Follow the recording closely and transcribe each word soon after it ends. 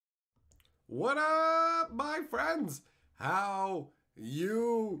What up, my friends? How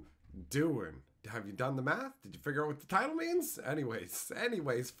you doing? Have you done the math? Did you figure out what the title means? Anyways,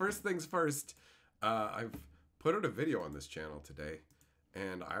 first things first. I've put out a video on this channel today,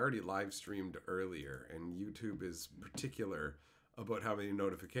 and I already live streamed earlier, and YouTube is particular about how many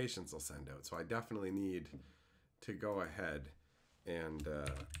notifications they'll send out. So I definitely need to go ahead and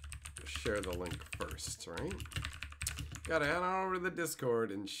share the link first, right? Gotta head on over to the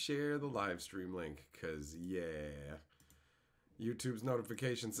Discord and share the live stream link, because, yeah, YouTube's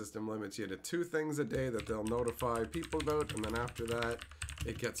notification system limits you to 2 things a day that they'll notify people about, and then after that,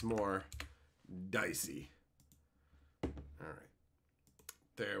 it gets more dicey. Alright.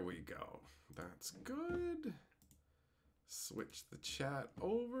 There we go. That's good. Switch the chat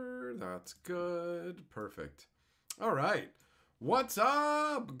over. That's good. Perfect. Alright. What's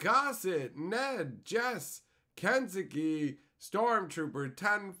up, Gossett, Ned, Jess, Kenzuki, Stormtrooper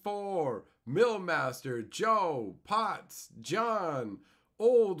 10-4, Millmaster, Joe, Potts, John,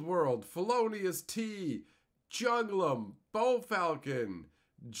 Old World, Felonious T, Junglum, Bowfalcon,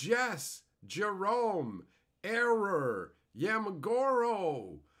 Jess, Jerome, Error,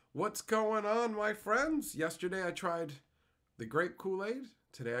 Yamagoro. What's going on, my friends? Yesterday I tried the grape Kool-Aid.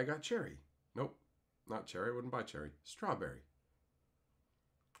 Today I got cherry. Nope, not cherry. I wouldn't buy cherry. Strawberry.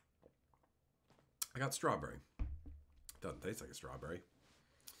 I got strawberry. Doesn't taste like a strawberry.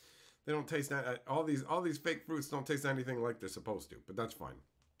 They don't taste that. All these fake fruits don't taste anything like they're supposed to, but that's fine.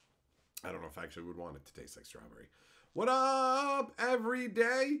 I don't know if I actually would want it to taste like strawberry. What up,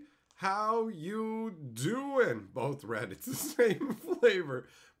 everyday? How you doing? Both red. It's the same flavor.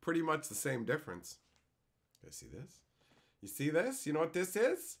 Pretty much the same difference. You guys see this? You see this? You know what this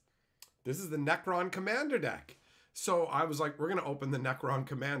is? This is the Necron Commander deck. So I was like, we're going to open the Necron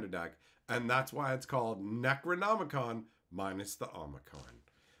Commander deck. And that's why it's called Necronomicon minus the Omicon.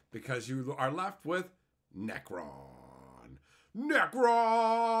 Because you are left with Necron. Necron!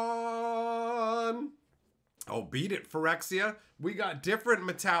 Oh, beat it, Phyrexia. We got different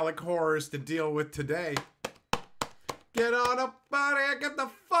metallic horrors to deal with today. Get on up out of here. Get the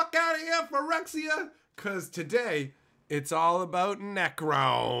fuck out of here, Phyrexia. Because today, it's all about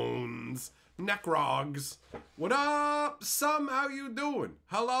Necrons. Necrogs. What up, Some? How you doing?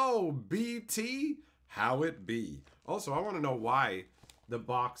 Hello, BT. How it be? Also, I want to know why the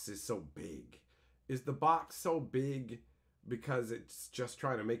box is so big. Is the box so big because it's just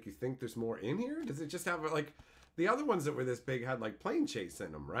trying to make you think there's more in here? Does it just have, like, the other ones that were this big had, like, Plane Chase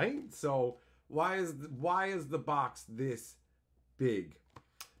in them, right? So, why is the box this big?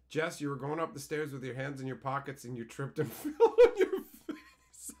 Jess, you were going up the stairs with your hands in your pockets and you tripped and fell on your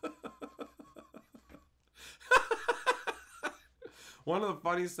face. One of the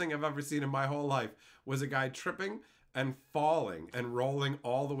funniest things I've ever seen in my whole life was a guy tripping and falling and rolling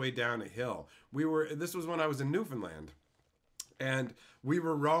all the way down a hill. This was when I was in Newfoundland, and we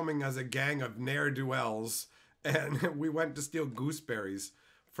were roaming as a gang of ne'er-do-wells, and we went to steal gooseberries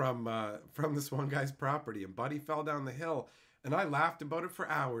from this one guy's property, and Buddy fell down the hill, and I laughed about it for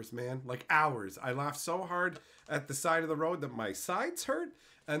hours, man, like hours. I laughed so hard at the side of the road that my sides hurt,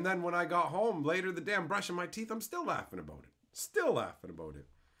 and then when I got home later the day, I'm brushing my teeth, I'm still laughing about it. Still laughing about it.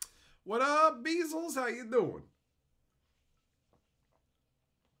 What up, Beezles? How you doing?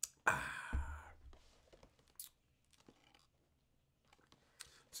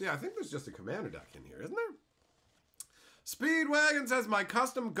 So yeah, I think there's just a commander deck in here, isn't there? Speedwagon says, my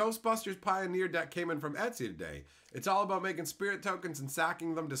custom Ghostbusters Pioneer deck came in from Etsy today. It's all about making spirit tokens and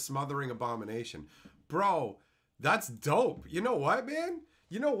sacking them to smothering abomination. Bro, that's dope. You know what, man?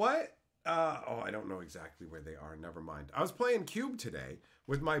 You know what? Oh, I don't know exactly where they are. Never mind. I was playing Cube today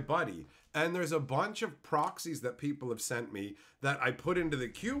with my buddy, and there's a bunch of proxies that people have sent me that I put into the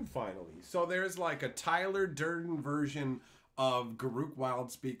Cube finally. So there's like a Tyler Durden version of Garuk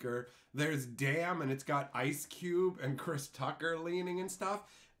Wildspeaker. There's Damn, and it's got Ice Cube and Chris Tucker leaning and stuff.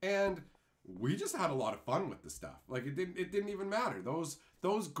 And we just had a lot of fun with the stuff. Like it didn't even matter. Those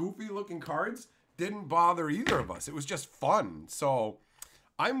goofy looking cards didn't bother either of us. It was just fun. So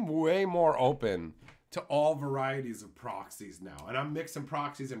I'm way more open to all varieties of proxies now. And I'm mixing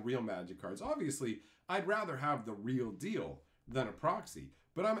proxies and real Magic cards. Obviously, I'd rather have the real deal than a proxy.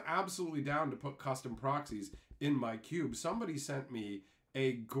 But I'm absolutely down to put custom proxies in my cube. Somebody sent me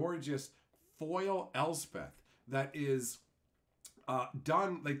a gorgeous foil Elspeth that is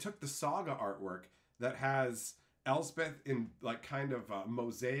done. They took the Saga artwork that has Elspeth in like kind of a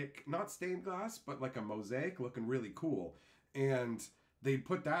mosaic, not stained glass, but like a mosaic looking really cool. And they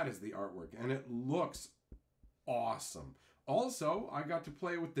put that as the artwork, and it looks awesome. Also, I got to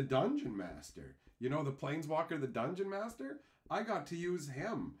play with the Dungeon Master. You know, the Planeswalker, the Dungeon Master? I got to use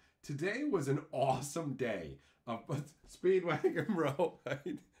him. Today was an awesome day. Speedwagon, bro.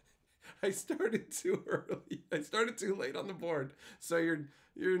 I started too early. I started too late on the board. So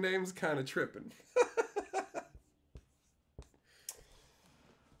your name's kind of tripping.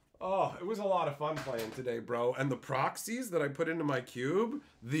 Oh, it was a lot of fun playing today, bro. And the proxies that I put into my cube,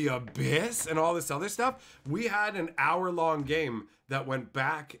 the Abyss, and all this other stuff, we had an hour-long game that went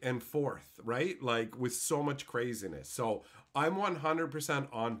back and forth, right? Like, with so much craziness. So, I'm 100%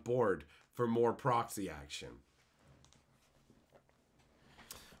 on board for more proxy action.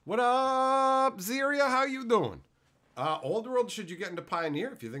 What up, Zeria? How you doing? Old World, should you get into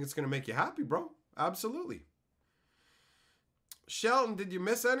Pioneer if you think it's going to make you happy, bro? Absolutely. Shelton, did you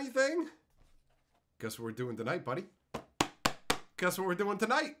miss anything? Guess what we're doing tonight, buddy? Guess what we're doing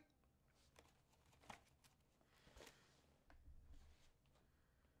tonight?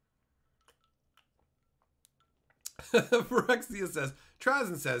 Phyrexia says,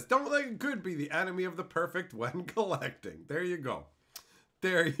 Trazen says, don't let good be the enemy of the perfect when collecting. There you go.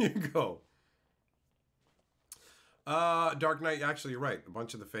 There you go. Dark Knight, actually, you're right. A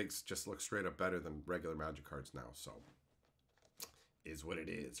bunch of the fakes just look straight up better than regular Magic cards now, so... is what it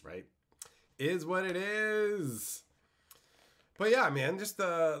is, right? Is what it is. But yeah, man, just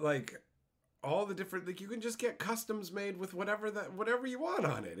like all the different, like you can just get customs made with whatever you want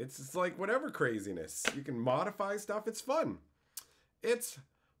on it. It's like whatever craziness. You can modify stuff. It's fun. It's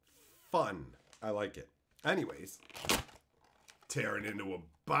fun. I like it. Anyways, tearing into a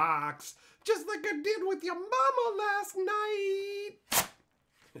box just like I did with your mama last night.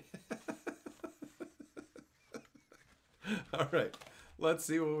 All right. Let's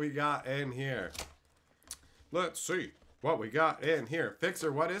see what we got in here. Let's see what we got in here.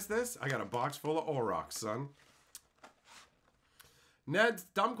 Fixer, what is this? I got a box full of Aurochs, son. Ned's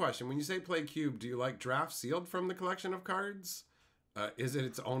dumb question. When you say play cube, do you like draft sealed from the collection of cards? Is it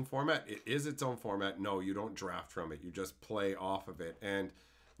its own format? It is its own format. No, you don't draft from it. You just play off of it. And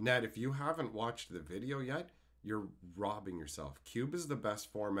Ned, if you haven't watched the video yet, you're robbing yourself. Cube is the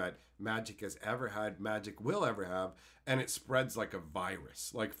best format Magic has ever had, Magic will ever have, and it spreads like a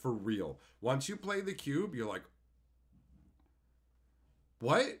virus, like for real. Once you play the cube, you're like,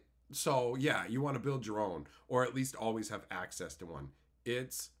 what? So yeah, you want to build your own, or at least always have access to one.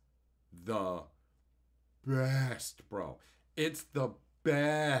 It's the best, bro. It's the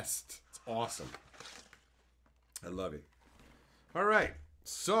best. It's awesome. I love it. All right,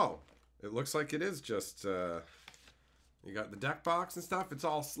 so it looks like it is just, you got the deck box and stuff. It's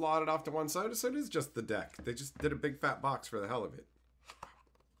all slotted off to one side, so it is just the deck. They just did a big fat box for the hell of it.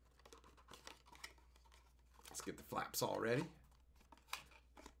 Let's get the flaps all ready.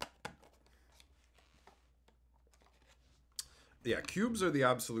 Yeah, cubes are the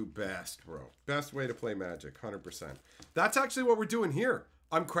absolute best, bro. Best way to play Magic, 100%. That's actually what we're doing here.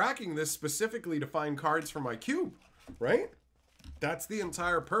 I'm cracking this specifically to find cards for my cube, right? That's the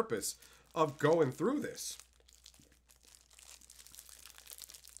entire purpose of going through this.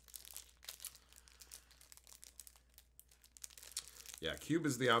 Yeah, cube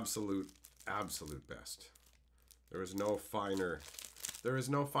is the absolute best. There is no finer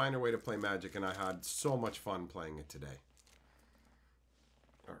way to play Magic, and I had so much fun playing it today.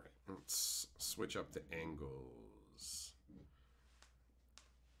 All right, let's switch up the angles.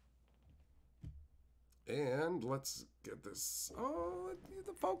 And let's get this,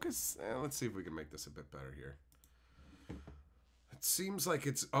 the focus. Let's see if we can make this a bit better here. It seems like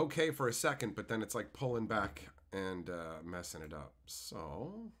it's okay for a second, but then it's like pulling back and messing it up.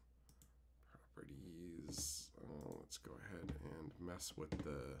 So, properties. Let's go ahead and mess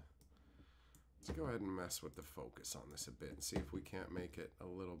with the focus on this a bit and see if we can't make it a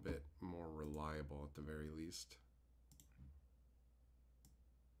little bit more reliable at the very least.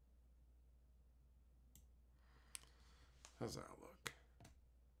 How's that look?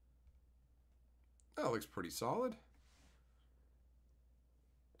 That looks pretty solid.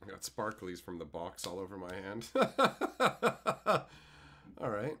 I got sparklies from the box all over my hand. All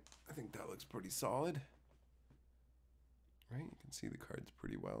right. I think that looks pretty solid. Right? You can see the cards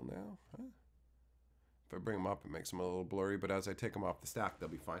pretty well now. Huh? If I bring them up, it makes them a little blurry, but as I take them off the stack, they'll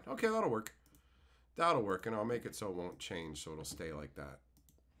be fine. Okay, that'll work. That'll work, and I'll make it so it won't change, so it'll stay like that.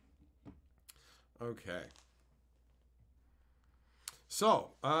 Okay.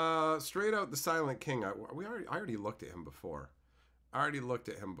 So, straight out the Silent King. I already looked at him before.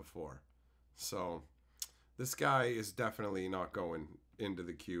 So, this guy is definitely not going into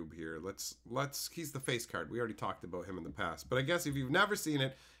the cube here. He's the face card. We already talked about him in the past. But I guess if you've never seen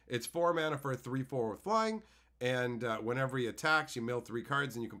it, it's 4 mana for a 3/4 with flying. And whenever he attacks, you mill 3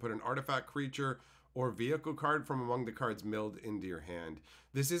 cards and you can put an artifact creature or vehicle card from among the cards milled into your hand.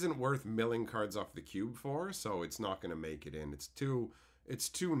 This isn't worth milling cards off the cube for, so it's not going to make it in. It's too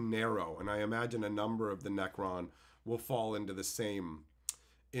narrow, and I imagine a number of the Necron will fall into the same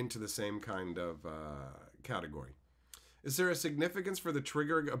kind of category. Is there a significance for the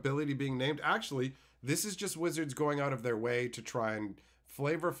trigger ability being named? Actually, this is just Wizards going out of their way to try and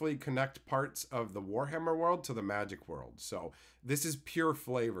flavorfully connect parts of the Warhammer world to the Magic world. So this is pure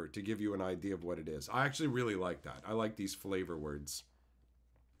flavor to give you an idea of what it is. I actually really like that. I like these flavor words.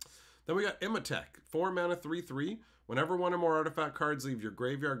 Then we got Imatech, 4 mana, 3/3. Whenever one or more artifact cards leave your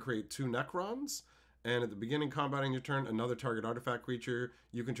graveyard, create 2 Necrons. And at the beginning combat on your turn, another target artifact creature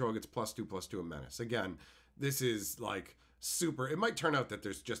you control gets +2/+2 and menace. Again, this is like super. It might turn out that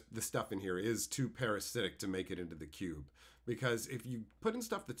there's just the stuff in here is too parasitic to make it into the cube. Because if you put in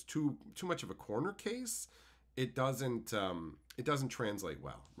stuff that's too much of a corner case, it doesn't translate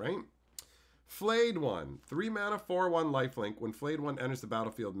well, right? Flayed One, 3 mana, 4/1 lifelink. When Flayed One enters the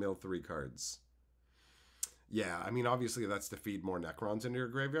battlefield, mill 3 cards. Yeah, I mean, obviously that's to feed more Necrons into your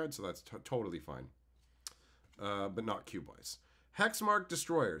graveyard, so that's totally fine. But not cube-wise. Hexmark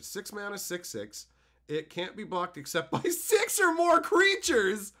Destroyer, 6 mana, 6/6. It can't be blocked except by 6 or more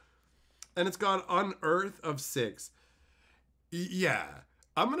creatures! And it's got Unearth of 6. Yeah,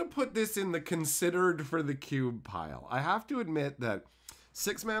 I'm going to put this in the considered for the cube pile. I have to admit that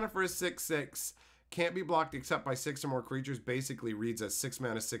 6 mana for a 6/6 can't be blocked except by 6 or more creatures basically reads as 6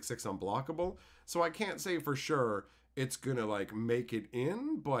 mana, 6/6 unblockable. So I can't say for sure it's going to like make it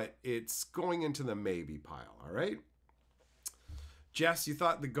in, but it's going into the maybe pile, all right? Jess, you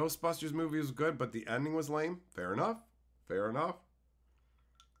thought the Ghostbusters movie was good, but the ending was lame? Fair enough. Fair enough.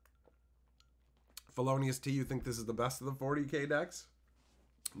 Felonious T, you think this is the best of the 40k decks?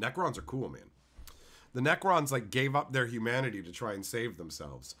 Necrons are cool, man. The Necrons like gave up their humanity to try and save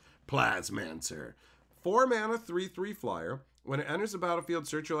themselves. Plasmancer. 4 mana, 3/3 flyer. When it enters the battlefield,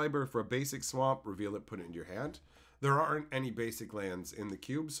 search your library for a basic swamp, reveal it, put it into your hand. There aren't any basic lands in the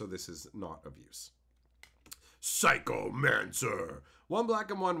cube, so this is not of use. Psychomancer. 1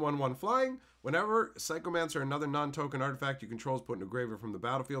 black and 1/1 flying. Whenever Psychomancer or another non-token artifact you control is put into graveyard from the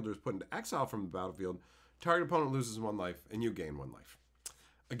battlefield or is put into exile from the battlefield, target opponent loses 1 life and you gain 1 life.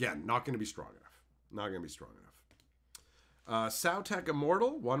 Again, not going to be strong enough. Not going to be strong enough. Sautek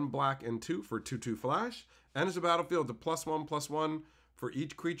Immortal, 1 black and 2 for 2/2 flash. Enters the battlefield to +1/+1 for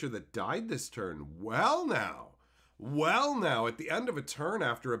each creature that died this turn. Well now, at the end of a turn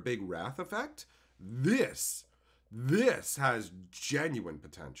after a big wrath effect, this has genuine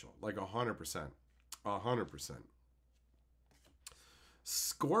potential, like 100%. 100%.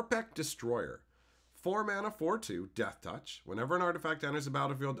 Scorpek Destroyer. 4 mana, 4/2, Death Touch. Whenever an artifact enters the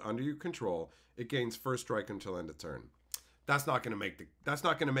battlefield under your control, it gains first strike until end of turn. That's not gonna make the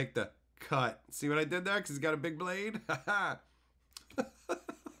cut. See what I did there? Because he's got a big blade.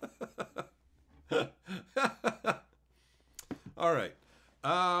 All right.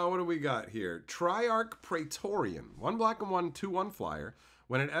 What do we got here? Triarch Praetorian. 1 black and 1, 2/1 flyer.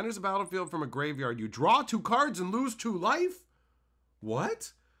 When it enters the battlefield from a graveyard, you draw 2 cards and lose 2 life?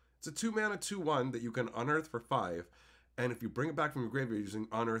 What? It's a 2 mana, 2/1 that you can unearth for 5. And if you bring it back from your graveyard using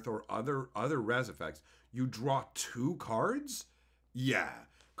unearth or other res effects, you draw 2 cards? Yeah.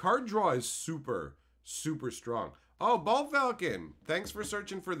 Card draw is super, super strong. Oh, Ball Falcon. Thanks for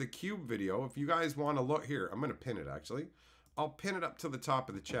searching for the cube video. If you guys want to look here, I'm going to pin it actually. I'll pin it up to the top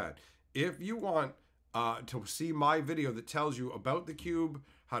of the chat. If you want to see my video that tells you about the cube,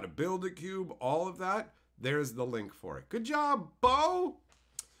 how to build a cube, all of that, there's the link for it. Good job, Bo!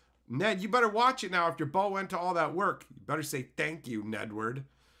 Ned, you better watch it now after Bo went to all that work. You better say thank you, Nedward.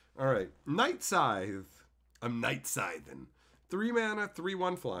 All right, Night Scythe. I'm Night Scything. 3 mana,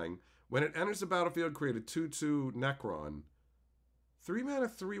 3/1 flying. When it enters the battlefield, create a 2/2 Necron. 3 mana,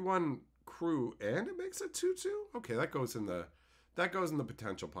 3/1 crew, and it makes a 2/2? Okay, that goes in the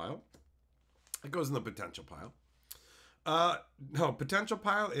potential pile. It goes in the potential pile. No, potential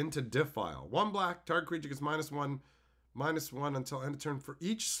pile into diff pile. 1 black, target creature gets -1/-1 until end of turn for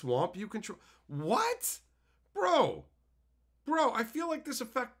each swamp you control. What? Bro, I feel like this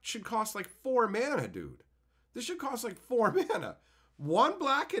effect should cost like 4 mana, dude. This should cost like 4 mana. 1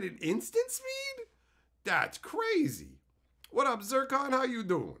 black at an instant speed? That's crazy. What up, Zircon? How you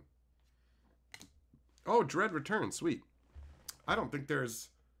doing? Oh, Dread Return, sweet. I don't think there's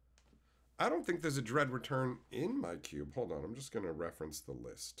a Dread Return in my cube. Hold on, I'm just gonna reference the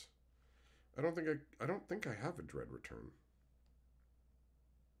list. I don't think I have a Dread Return.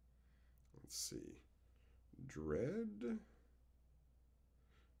 Let's see. Dread.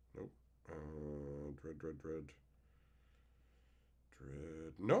 Nope. Dread.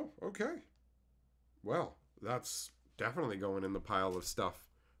 No, okay. Well, that's definitely going in the pile of stuff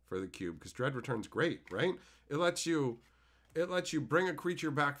for the cube, because Dread Return's great, right? It lets you bring a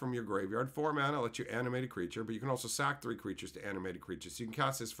creature back from your graveyard. 4 mana, lets you animate a creature, but you can also sack 3 creatures to animate a creature. So you can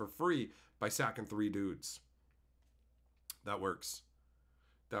cast this for free by sacking 3 dudes. That works.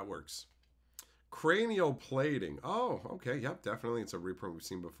 That works. Cranial Plating. Oh, okay. Yep, definitely. It's a reprint we've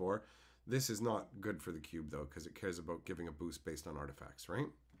seen before. This is not good for the cube, though, because it cares about giving a boost based on artifacts, right?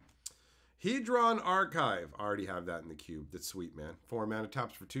 Hedron Archive. I already have that in the cube. That's sweet, man. 4 mana,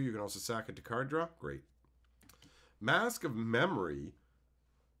 taps for 2. You can also sack it to card draw. Great. Mask of Memory.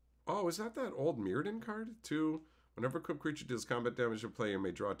 Oh, is that old Mirrodin card? 2. Whenever a equipped creature deals combat damage to a player, you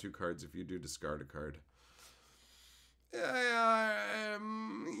may draw 2 cards. If you do, discard a card. Yeah,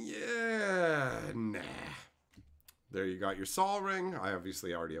 nah. There you got your Sol Ring. I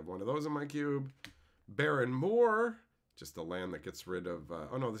obviously already have one of those in my cube. Baron Moor. Just a land that gets rid of...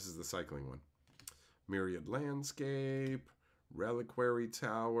 oh, no, this is the cycling one. Myriad Landscape. Reliquary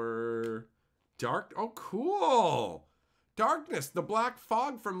Tower. Dark... Oh, cool! Darkness. The Black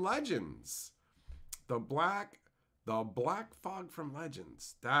Fog from Legends. The Black Fog from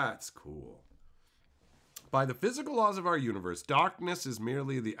Legends. That's cool. By the physical laws of our universe, darkness is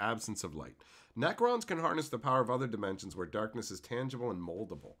merely the absence of light. Necrons can harness the power of other dimensions where darkness is tangible and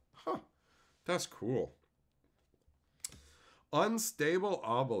moldable. Huh. That's cool. Unstable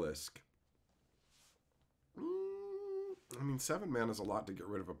Obelisk. I mean, 7 mana is a lot to get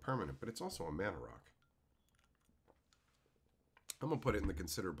rid of a permanent, but it's also a mana rock. I'm going to put it in the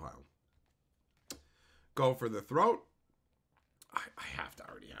consider pile. Go for the Throat. I have to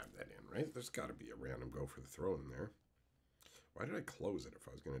already have that in, right? There's got to be a random Go for the Throat in there. Why did I close it if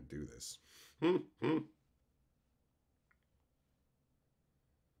I was going to do this?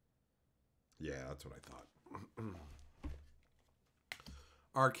 Yeah, that's what I thought.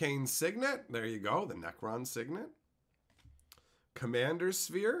 Arcane Signet. There you go. The Necron Signet. Commander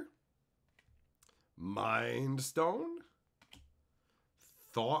Sphere. Mind Stone.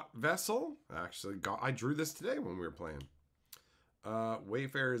 Thought Vessel. Actually, I drew this today when we were playing.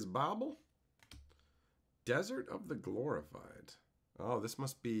 Wayfarer's Bauble. Desert of the Glorified. Oh, this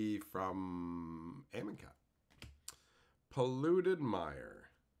must be from Omicon. Polluted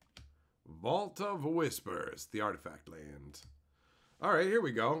Mire. Vault of Whispers. The Artifact Land. All right, here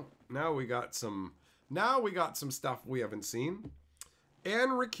we go. Now we got some stuff we haven't seen.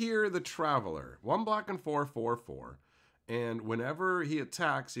 Anrakir the Traveler. 1 black and 4, 4/4. And whenever he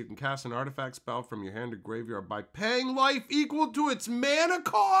attacks, you can cast an artifact spell from your hand or graveyard by paying life equal to its mana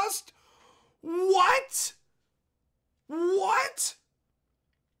cost? What? What?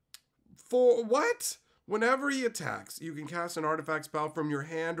 For what? Whenever he attacks, you can cast an artifact spell from your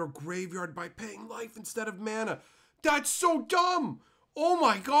hand or graveyard by paying life instead of mana. That's so dumb. Oh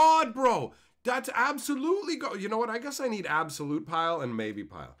my god, bro. That's absolutely You know what? I guess I need absolute pile and maybe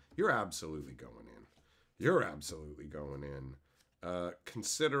pile. You're absolutely going in. You're absolutely going in.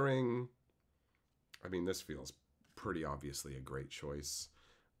 Considering, I mean, this feels pretty obviously a great choice.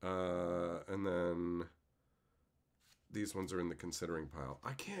 And then these ones are in the considering pile.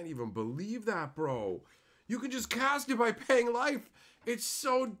 I can't even believe that, bro. You can just cast it by paying life. It's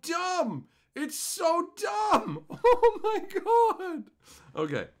so dumb. It's so dumb. Oh my god.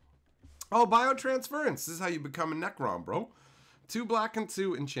 Okay. Oh, biotransference. This is how you become a Necron, bro. 2 black and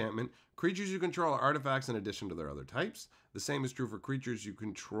 2 enchantment. Creatures you control are artifacts in addition to their other types. The same is true for creatures you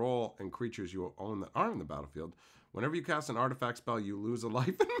control and creatures you own that aren't in the battlefield. Whenever you cast an artifact spell, you lose a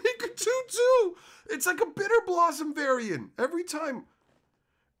life and make a 2/2. It's like a Bitter Blossom variant. Every time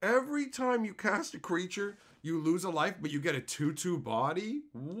you cast a creature, you lose a life, but you get a 2/2 body?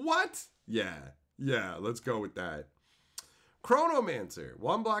 What? Yeah, let's go with that. Chronomancer.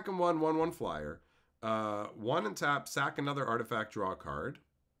 1 black and 1, 1/1 flyer. 1 and tap, sack another artifact, draw a card.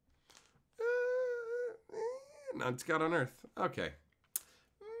 No, it's got Unearth. Okay.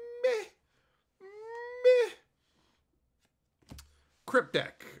 Meh.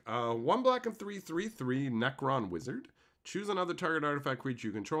 Cryptek. 1 black and 3, 3/3, Necron Wizard. Choose another target artifact creature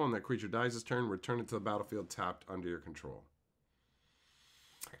you control, and that creature dies this turn. Return it to the battlefield tapped under your control.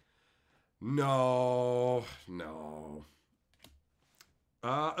 No.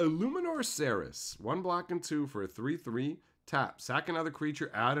 Illuminor Ceres. 1 black and 2 for a 3/3. Tap. Sack another creature.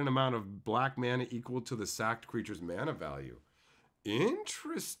 Add an amount of black mana equal to the sacked creature's mana value.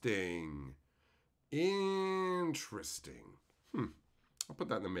 Interesting. I'll put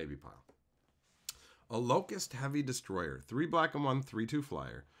that in the maybe pile. A Locust Heavy Destroyer. 3 black and 1, 3/2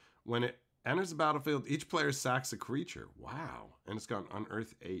 flyer. When it enters the battlefield, each player sacks a creature. Wow. And it's got an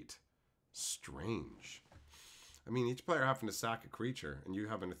Unearth 8. Strange. I mean, each player having to sack a creature, and you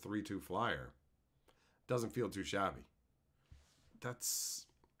having a 3/2 flyer. Doesn't feel too shabby. That's...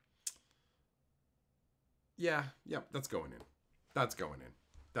 Yeah, yep, that's going in. That's going in.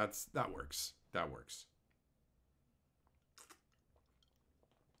 That works. That works.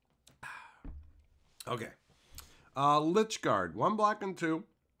 Okay. Lich Guard. 1 black and 2.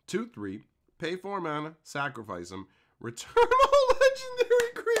 2/3. Pay 4 mana. Sacrifice them. Return all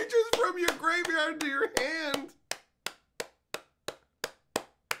legendary creatures from your graveyard to your hand.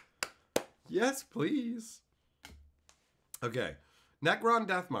 Yes, please. Okay. Necron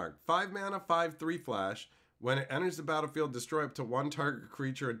Deathmark. 5 mana, 5/3 flash. When it enters the battlefield, destroy up to 1 target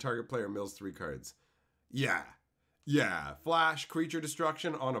creature and target player mills 3 cards. Yeah. Yeah. Flash creature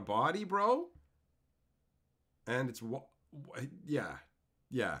destruction on a body, bro. And it's... Yeah.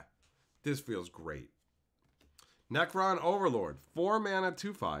 Yeah. This feels great. Necron Overlord. 4 mana,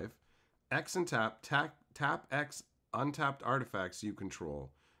 2/5. X and tap. Tap X untapped artifacts you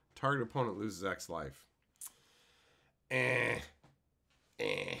control. Target opponent loses X life.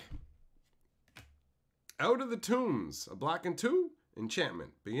 Out of the Tombs. A black and 2.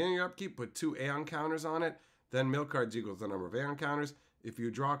 Enchantment. Beginning your upkeep, put 2 Aeon counters on it. Then mill cards equals the number of Aeon counters. If you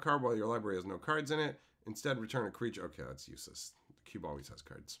draw a card while your library has no cards in it, instead return a creature. Okay, that's useless. The cube always has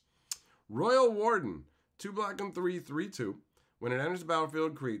cards. Royal Warden. 2 black and 3, 3/2. When it enters the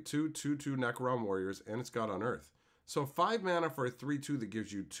battlefield, create 2 2/2 Necron warriors, and it's got Unearth. So 5 mana for a 3/2 that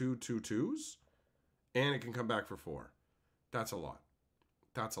gives you 2 2/2s, and it can come back for 4. That's a lot.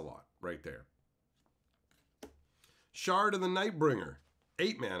 That's a lot right there. Shard of the Nightbringer.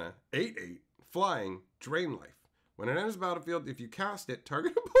 8 mana, 8/8, flying, drain life. When it enters the battlefield, if you cast it,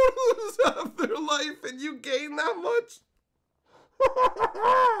 target opponent loses half their life, and you gain that much.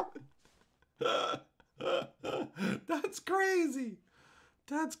 That's crazy.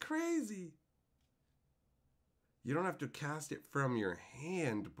 That's crazy. You don't have to cast it from your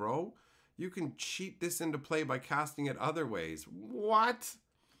hand, bro. You can cheat this into play by casting it other ways. What?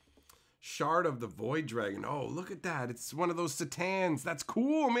 Shard of the Void Dragon. Oh, look at that. It's one of those Satans. That's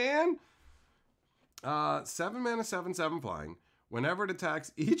cool, man. 7 mana, 7/7 flying. Whenever it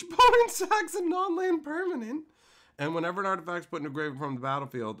attacks, each opponent sacks a non-land permanent. And whenever an artifact's put in a grave from the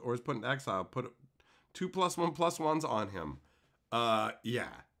battlefield or is put in exile, put 2 +1/+1s on him.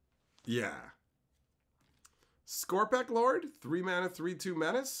 Yeah. Yeah. Scorpek Lord. 3 mana, 3/2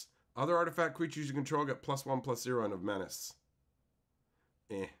 menace. Other artifact creatures you control get +1/+0 and of menace.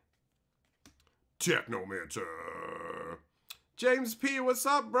 Technomancer. James P, what's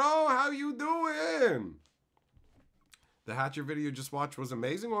up, bro? How you doing? The Hatcher video you just watched was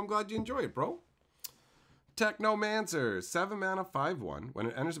amazing. Well, I'm glad you enjoyed it, bro. Technomancer. 7 mana, 5/1. When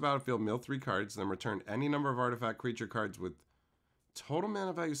it enters the battlefield, mill 3 cards, then return any number of artifact creature cards with total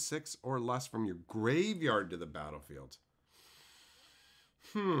mana value 6 or less from your graveyard to the battlefield.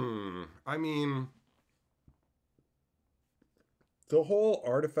 I mean, the whole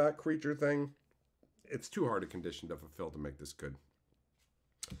artifact creature thing, it's too hard a condition to fulfill to make this good.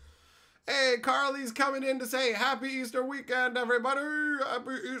 Hey, Carly's coming in to say Happy Easter weekend, everybody!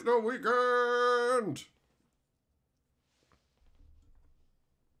 Happy Easter weekend!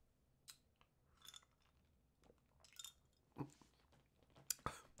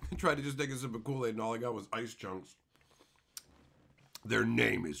 I tried to just take a sip of Kool-Aid and all I got was ice chunks. Their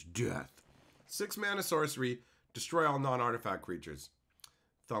name is Death. 6 mana sorcery. Destroy all non-artifact creatures.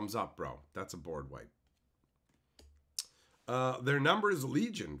 Thumbs up, bro. That's a board wipe. Their number is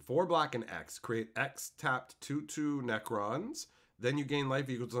Legion. 4 black and X. Create X tapped 2/2 Necrons. Then you gain life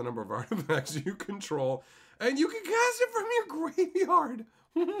equal to the number of artifacts you control. And you can cast it from your graveyard.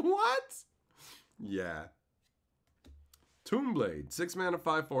 What? Yeah. Tombblade. 6 mana,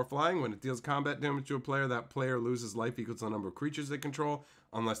 5/4 flying. When it deals combat damage to a player, that player loses life equal to the number of creatures they control,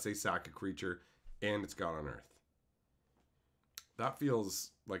 unless they sack a creature, and it's got Unearth. That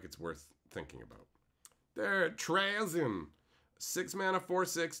feels like it's worth thinking about. There, Trazin. 6 mana,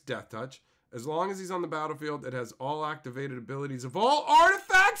 4/6, Death Touch. As long as he's on the battlefield, it has all activated abilities of all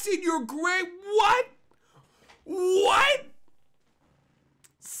artifacts in your grave. What? What?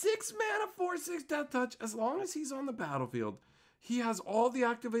 6 mana, 4/6 Death Touch. As long as he's on the battlefield, he has all the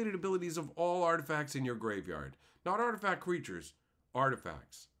activated abilities of all artifacts in your graveyard. Not artifact creatures,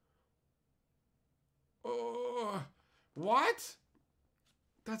 artifacts. What?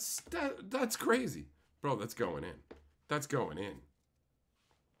 That's crazy. Bro, that's going in. That's going in.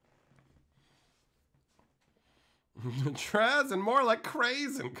 Traz and more like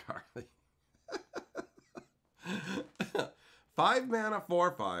crazy, Carly. 5 mana,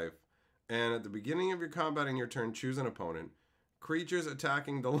 4/5. And at the beginning of your combat in your turn, choose an opponent. Creatures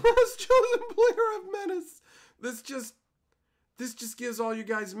attacking the last chosen player of menace. This just gives all you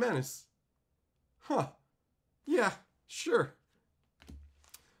guys menace. Huh. Yeah, sure.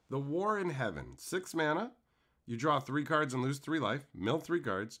 The War in Heaven. 6 mana. You draw 3 cards and lose 3 life. Mill 3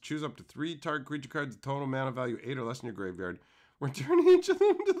 cards. Choose up to 3 target creature cards with total mana value 8 or less in your graveyard. Return each of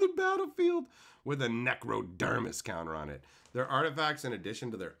them to the battlefield with a Necrodermis counter on it. They're artifacts in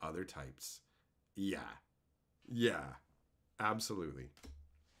addition to their other types. Yeah. Yeah. Absolutely.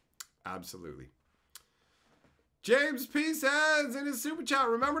 Absolutely. James P. says in his super chat,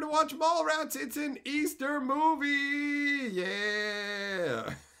 remember to watch Mallrats. It's an Easter movie.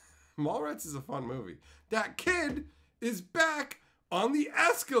 Yeah. Mallrats is a fun movie. That kid is back on the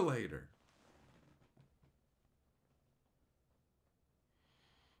escalator.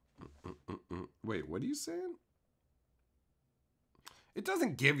 Wait, what are you saying? It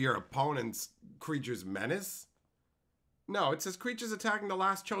doesn't give your opponent's creatures menace. No, it says creatures attacking the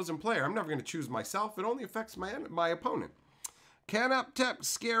last chosen player. I'm never going to choose myself. It only affects my opponent. Canoptep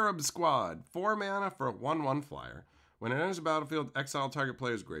Scarab Squad. 4 mana for a 1/1 flyer. When it enters the battlefield, exile target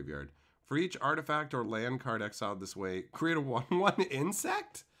player's graveyard. For each artifact or land card exiled this way, create a 1/1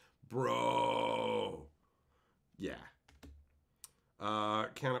 insect? Bro. Yeah.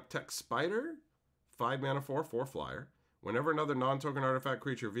 Canoptep Spider. 5 mana for 4 flyer. Whenever another non-token artifact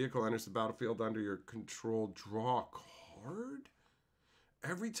creature vehicle enters the battlefield under your control, draw a card?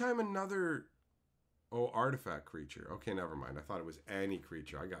 Every time another... Oh, artifact creature. Okay, never mind. I thought it was any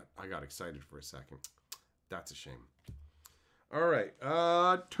creature. I got excited for a second. That's a shame. All right.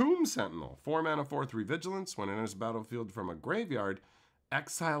 Tomb Sentinel. 4 mana, 4/3 vigilance. When it enters the battlefield from a graveyard,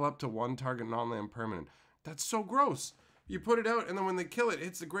 exile up to 1 target non-land permanent. That's so gross. You put it out, and then when they kill it, it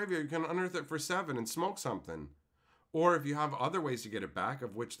hits the graveyard. You can unearth it for 7 and smoke something. Or if you have other ways to get it back,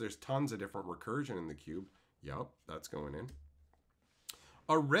 of which there's tons of different recursion in the cube. Yup, that's going in.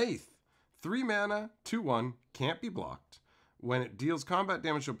 A Wraith. 3 mana, 2/1, can't be blocked. When it deals combat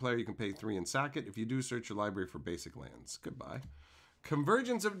damage to a player, you can pay 3 and sack it. If you do, search your library for basic lands. Goodbye.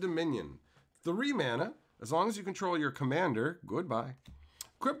 Convergence of Dominion. 3 mana, as long as you control your commander. Goodbye.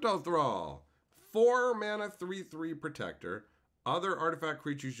 Crypto Thrall. 4 mana, 3/3 protector. Other artifact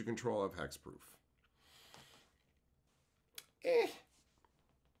creatures you control have hexproof.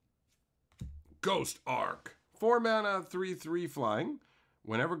 Ghost Ark. 4 mana, 3/3 flying.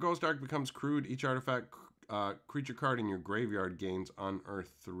 Whenever Ghost Ark becomes crewed, each artifact creature card in your graveyard gains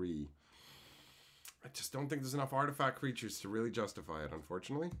Unearth 3. I just don't think there's enough artifact creatures to really justify it,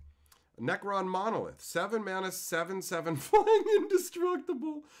 unfortunately. Necron Monolith. 7 mana, 7/7 flying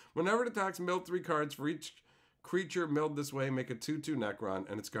indestructible. Whenever it attacks, mill 3 cards. For each creature milled this way, make a 2/2 Necron,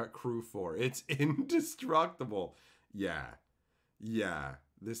 and it's got crew 4. It's indestructible. Yeah. Yeah.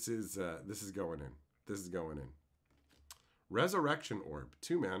 This is going in. This is going in. Resurrection Orb.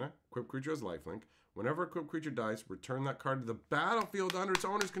 2 mana. Equipped creature has lifelink. Whenever a equipped creature dies, return that card to the battlefield under its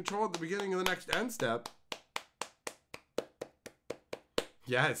owner's control at the beginning of the next end step.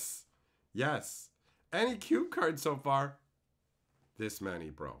 Yes. Yes. Any cube card so far? This many,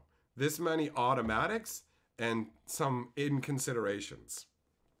 bro. This many automatics and some inconsiderations.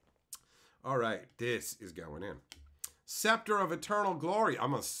 All right. This is going in. Scepter of Eternal Glory.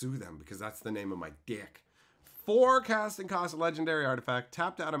 I'm going to sue them because that's the name of my dick. 4 casting cost legendary artifact.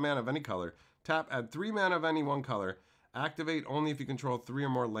 Tap to add a mana of any color. Tap, add 3 mana of any one color. Activate only if you control 3 or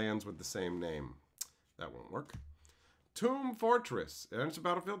more lands with the same name. That won't work. Tomb Fortress. It enters the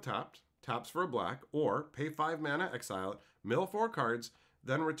battlefield tapped. Taps for a black. Or pay 5 mana, exile it. Mill 4 cards.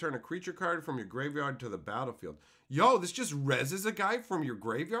 Then return a creature card from your graveyard to the battlefield. Yo, this just reses a guy from your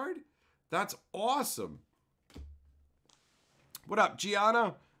graveyard? That's awesome. What up,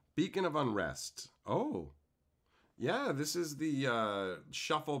 Gianna? Beacon of Unrest. Oh. Yeah, this is the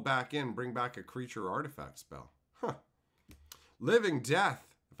shuffle back in, bring back a creature or artifact spell. Huh. Living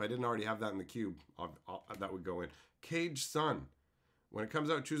Death. If I didn't already have that in the cube, that would go in. Cage Sun. When it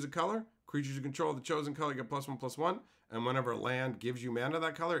comes out, choose a color. Creatures you control the chosen color get +1/+1. And whenever land gives you mana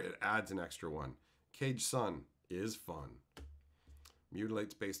that color, it adds an extra 1. Cage Sun is fun.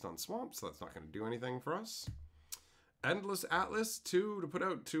 Mutilate's based on swamp, so that's not going to do anything for us. Endless Atlas, 2 to put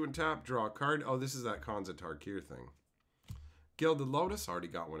out, 2 and tap, draw a card. Oh, this is that Khans Tarkir thing. Gilded Lotus, already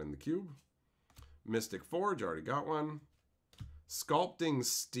got one in the cube. Mystic Forge, already got one. Sculpting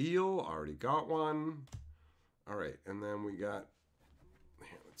Steel, already got one. All right, and then we got,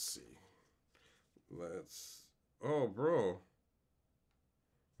 let's see. Oh, bro.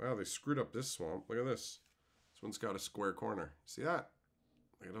 Wow, they screwed up this swamp. Look at this. This one's got a square corner. See that?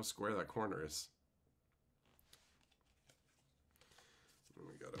 Look at how square that corner is. And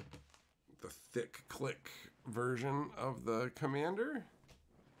we got the thick click version of the commander.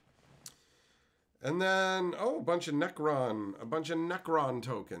 And then, oh, a bunch of Necron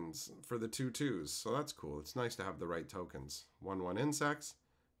tokens for the 2/2s. So that's cool. It's nice to have the right tokens. 1/1 insects,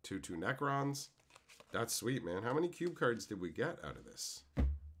 2/2 Necrons. That's sweet, man. How many cube cards did we get out of this?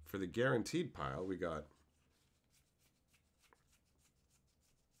 For the guaranteed pile, we got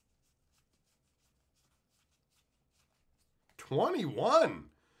 21.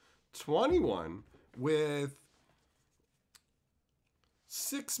 21 with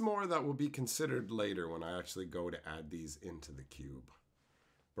 6 more that will be considered later when I actually go to add these into the cube.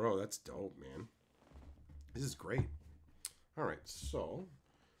 Bro, that's dope, man. This is great. All right, so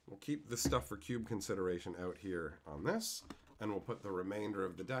we'll keep the stuff for cube consideration out here on this, and we'll put the remainder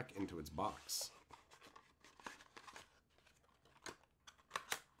of the deck into its box.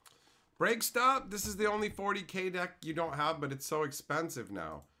 Break stop. This is the only 40K deck you don't have, but it's so expensive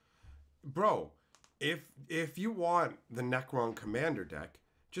now. Bro, if you want the Necron Commander deck,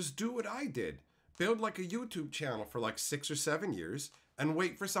 just do what I did. Build like a YouTube channel for like 6 or 7 years and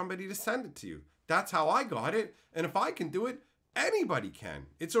wait for somebody to send it to you. That's how I got it. And if I can do it, anybody can.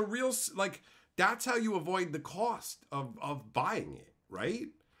 It's a real, like, that's how you avoid the cost of buying it, right?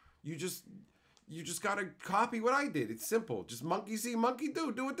 You just gotta copy what I did. It's simple. Just monkey see, monkey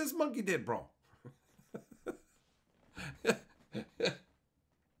do. Do what this monkey did, bro.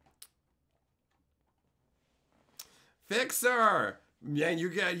 Fixer, man,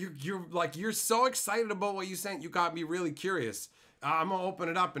 you're so excited about what you sent. You got me really curious. I'm gonna open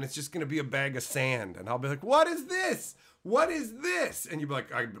it up and it's just gonna be a bag of sand, and I'll be like, "What is this? What is this?" And you'll be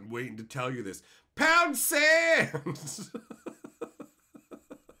like, "I've been waiting to tell you this." Pound sand.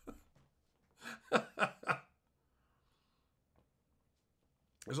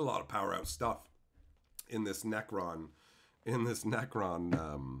 There's a lot of power out stuff in this Necron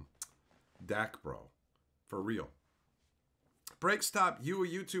deck, bro. For real. Break stop, you a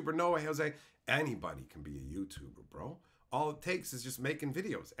YouTuber? No way, Jose. Anybody can be a YouTuber, bro. All it takes is just making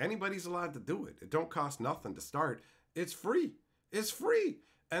videos. Anybody's allowed to do it. It don't cost nothing to start. It's free. It's free.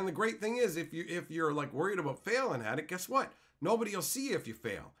 And the great thing is, if you're like worried about failing at it, guess what? Nobody will see if you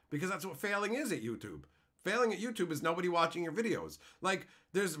fail, because that's what failing is at YouTube. Failing at YouTube is nobody watching your videos. Like,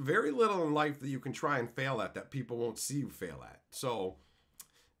 there's very little in life that you can try and fail at that people won't see you fail at. So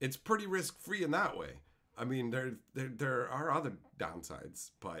it's pretty risk-free in that way. I mean, there are other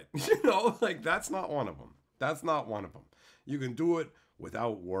downsides, but, you know, like, that's not one of them. That's not one of them. You can do it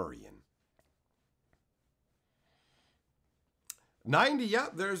without worrying. 90, yeah,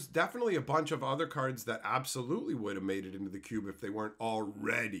 there's definitely a bunch of other cards that absolutely would have made it into the cube if they weren't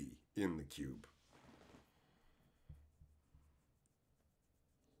already in the cube.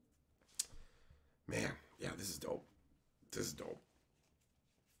 Man, yeah, this is dope. This is dope.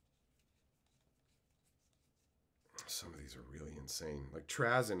 Some of these are really insane. Like,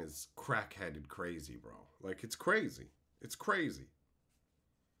 Trazen is crack-headed crazy, bro. Like, it's crazy. It's crazy.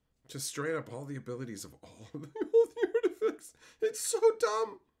 Just straight up all the abilities of all the artifacts. It's so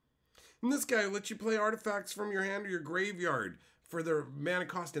dumb. And this guy lets you play artifacts from your hand or your graveyard for their mana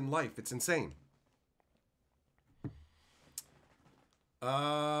cost in life. It's insane.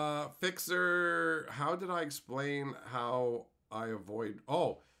 Fixer, how did I explain how I avoid...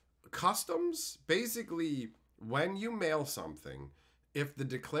 Oh, customs? Basically, when you mail something, if the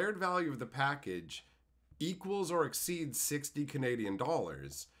declared value of the package equals or exceeds 60 Canadian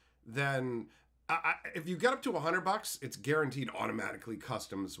dollars, then if you get up to $100, it's guaranteed automatically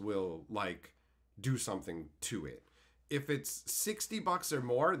customs will, like, do something to it. If it's $60 or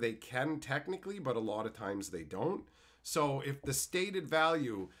more, they can technically, but a lot of times they don't. So if the stated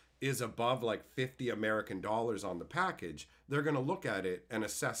value is above like 50 American dollars on the package, they're going to look at it and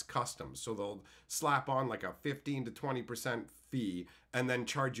assess customs. So they'll slap on like a 15 to 20% fee and then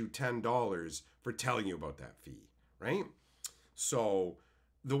charge you $10 for telling you about that fee, right? So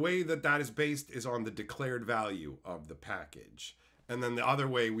the way that that is based is on the declared value of the package. And then the other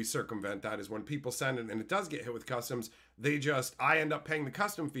way we circumvent that is when people send it and it does get hit with customs, I end up paying the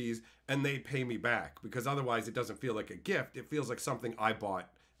custom fees and they pay me back, because otherwise it doesn't feel like a gift. It feels like something I bought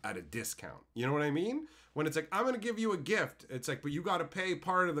at a discount. You know what I mean? When it's like, I'm going to give you a gift. It's like, but you got to pay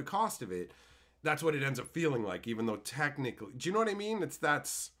part of the cost of it. That's what it ends up feeling like, even though technically, do you know what I mean?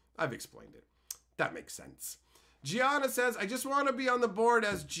 I've explained it. That makes sense. Gianna says, I just want to be on the board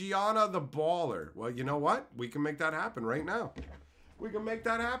as Gianna the Baller. Well, you know what? We can make that happen right now. We can make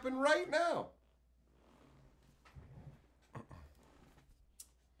that happen right now.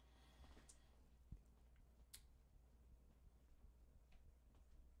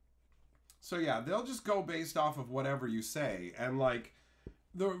 So yeah, they'll just go based off of whatever you say. And like,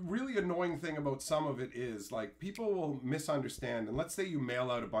 the really annoying thing about some of it is, like, people will misunderstand. And let's say you mail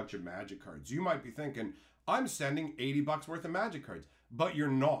out a bunch of Magic cards. You might be thinking, I'm sending $80 worth of Magic cards. But you're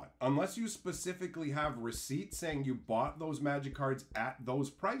not. Unless you specifically have receipts saying you bought those Magic cards at those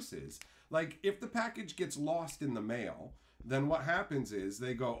prices. Like, if the package gets lost in the mail, then what happens is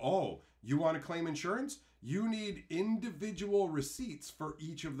they go, oh, you want to claim insurance? You need individual receipts for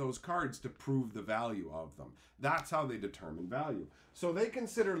each of those cards to prove the value of them. That's how they determine value. So they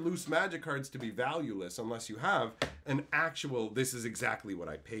consider loose Magic cards to be valueless unless you have an actual, this is exactly what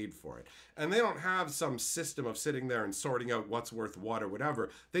I paid for it. And they don't have some system of sitting there and sorting out what's worth what or whatever.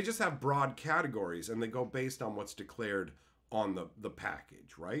 They just have broad categories and they go based on what's declared on the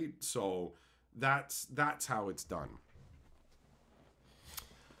package, right? So that's how it's done.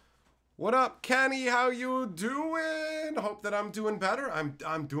 What up, Kenny? How you doing? Hope that I'm doing better.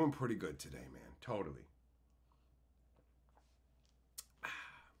 I'm doing pretty good today, man. Totally.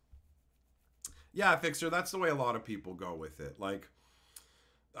 Yeah, Fixer, that's the way a lot of people go with it. Like,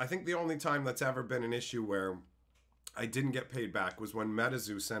 I think the only time that's ever been an issue where I didn't get paid back was when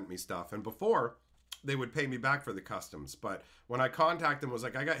MetaZoo sent me stuff. And before, they would pay me back for the customs. But when I contacted them, was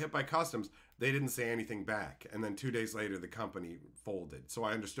like, I got hit by customs, they didn't say anything back. And then 2 days later, the company folded. So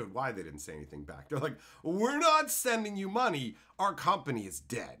I understood why they didn't say anything back. They're like, we're not sending you money. Our company is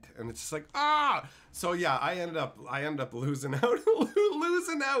dead. And it's just like, ah! So yeah, I ended up losing out,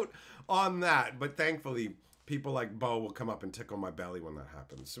 losing out on that. But thankfully, people like Bo will come up and tickle my belly when that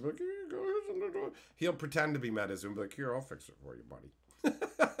happens. So like, he'll pretend to be MetaZoo and be like, here, I'll fix it for you, buddy.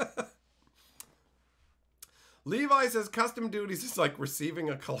 Levi says custom duties is like receiving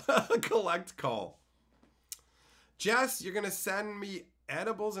a collect call. Jess, you're going to send me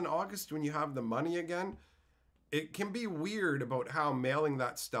edibles in August when you have the money again? It can be weird about how mailing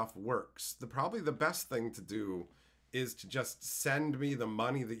that stuff works. Probably the best thing to do is to just send me the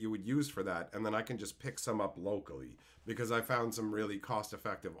money that you would use for that, and then I can just pick some up locally, because I found some really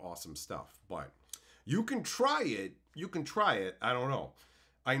cost-effective, awesome stuff. But you can try it. You can try it. I don't know.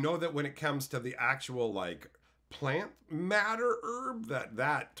 I know that when it comes to the actual, like, plant matter herb,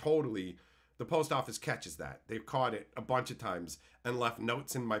 that totally, the post office catches that. They've caught it a bunch of times and left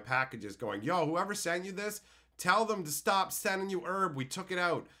notes in my packages going, yo, whoever sent you this, tell them to stop sending you herb. We took it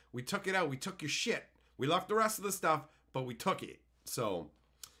out. We took it out. We took your shit. We left the rest of the stuff, but we took it. So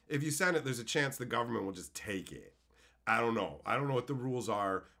if you send it, there's a chance the government will just take it. I don't know. I don't know what the rules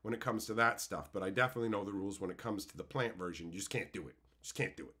are when it comes to that stuff, but I definitely know the rules when it comes to the plant version. You just can't do it. Just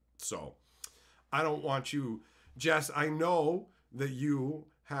can't do it. So I don't want you, Jess, I know that you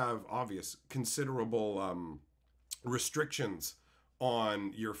have obvious considerable restrictions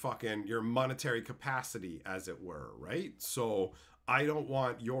on your monetary capacity, as it were, right? So I don't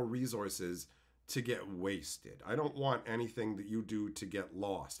want your resources to get wasted. I don't want anything that you do to get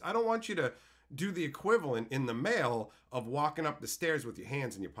lost. I don't want you to do the equivalent in the mail of walking up the stairs with your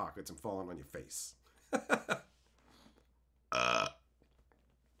hands in your pockets and falling on your face.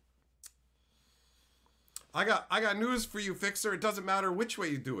 I got news for you, Fixer. It doesn't matter which way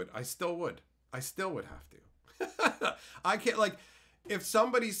you do it. I still would have to. I can't, like, if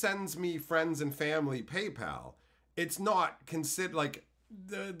somebody sends me friends and family PayPal, it's not considered, like,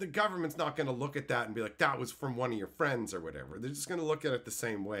 the government's not going to look at that and be like, that was from one of your friends or whatever. They're just going to look at it the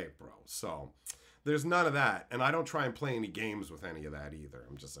same way, bro. So there's none of that. And I don't try and play any games with any of that either.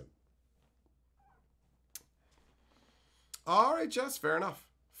 I'm just like, all right, Jess, fair enough.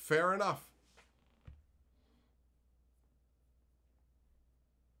 Fair enough.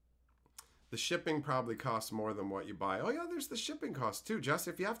 The shipping probably costs more than what you buy. Oh, yeah, there's the shipping cost too, Jess.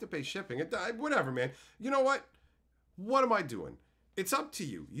 If you have to pay shipping, whatever, man. You know what? What am I doing? It's up to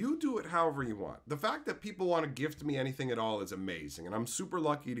you. You do it however you want. The fact that people want to gift me anything at all is amazing, and I'm super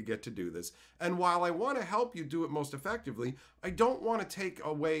lucky to get to do this. And while I want to help you do it most effectively, I don't want to take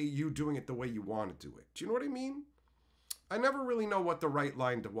away you doing it the way you want to do it. Do you know what I mean? I never really know what the right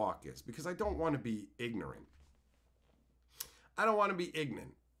line to walk is, because I don't want to be ignorant. I don't want to be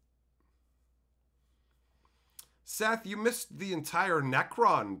ignorant. Seth, you missed the entire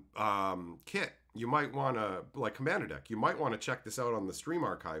Necron kit. You might want to, like Commander deck, you might want to check this out on the stream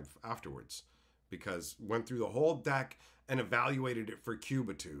archive afterwards, because went through the whole deck and evaluated it for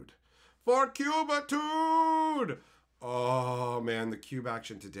cubitude. For cubitude! Oh, man, the cube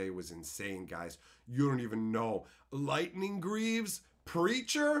action today was insane, guys. You don't even know. Lightning Greaves,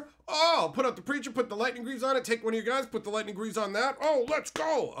 Preacher. Oh, put out the Preacher, put the Lightning Greaves on it, take one of your guys, put the Lightning Greaves on that. Oh, let's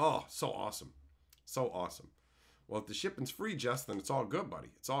go! Oh, so awesome. So awesome. Well, if the shipping's free, Jess, then it's all good, buddy.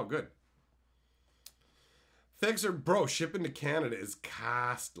 It's all good. Fixer, bro, shipping to Canada is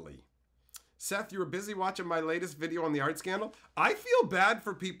costly. Seth, you were busy watching my latest video on the art scandal. I feel bad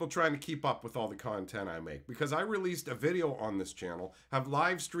for people trying to keep up with all the content I make because I released a video on this channel, have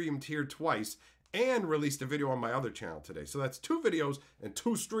live streamed here twice, and released a video on my other channel today. So that's 2 videos and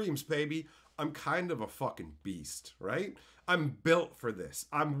 2 streams, baby. I'm kind of a fucking beast, right? I'm built for this.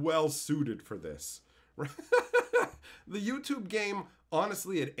 I'm well suited for this. The YouTube game,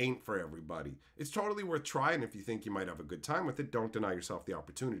 honestly, it ain't for everybody. It's totally worth trying if you think you might have a good time with it. Don't deny yourself the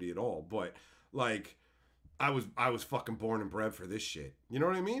opportunity at all. But, like, I was fucking born and bred for this shit. You know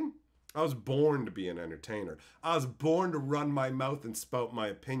what I mean? I was born to be an entertainer. I was born to run my mouth and spout my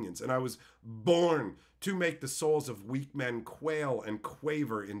opinions. And I was born to make the souls of weak men quail and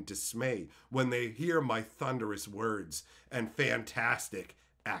quaver in dismay when they hear my thunderous words and fantastic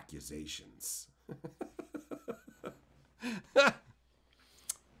accusations.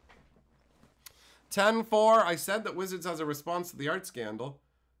 10-4, I said that Wizards has a response to the art scandal.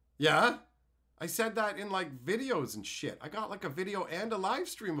 Yeah? I said that in like videos and shit. I got like a video and a live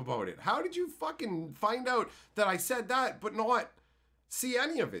stream about it. How did you fucking find out that I said that but not see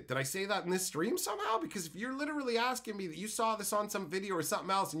any of it? Did I say that in this stream somehow? Because if you're literally asking me that you saw this on some video or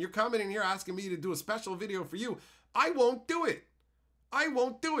something else and you're coming in here asking me to do a special video for you, I won't do it. I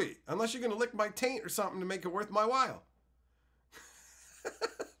won't do it unless you're going to lick my taint or something to make it worth my while.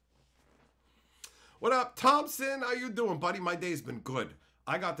 What up, Thompson? How you doing, buddy? My day's been good.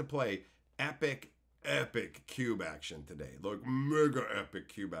 I got to play epic cube action today. Like, mega epic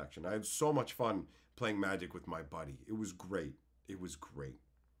cube action. I had so much fun playing Magic with my buddy. It was great. It was great.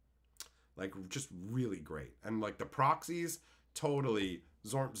 Like, just really great. And, like, the proxies totally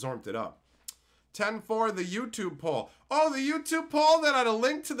zormped it up. 10-4, the YouTube poll. Oh, the YouTube poll that had a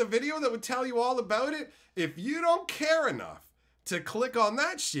link to the video that would tell you all about it? If you don't care enough to click on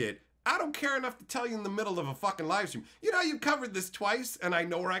that shit, I don't care enough to tell you in the middle of a fucking live stream. You know, you covered this twice and I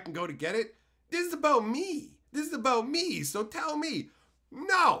know where I can go to get it. This is about me. This is about me. So tell me,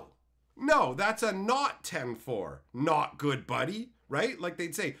 no, that's a not 10-4. Not good, buddy. Right? Like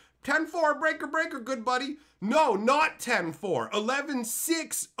they'd say, 10-4, breaker, good buddy. No, not 10-4.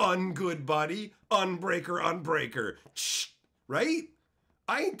 11-6, ungood buddy. Unbreaker. Shh. Right?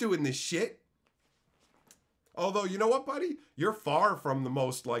 I ain't doing this shit. Although, you know what, buddy? You're far from the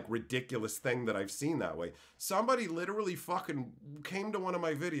most, like, ridiculous thing that I've seen that way. Somebody literally fucking came to one of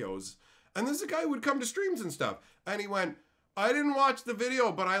my videos, and this is a guy who would come to streams and stuff, and he went, I didn't watch the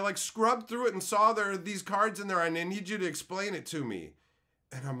video, but I, like, scrubbed through it and saw there are these cards in there, and I need you to explain it to me.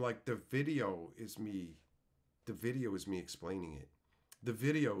 And I'm like, the video is me explaining it. The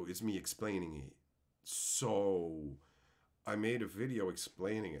video is me explaining it. So I made a video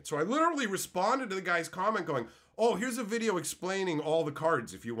explaining it. So I literally responded to the guy's comment going, oh, here's a video explaining all the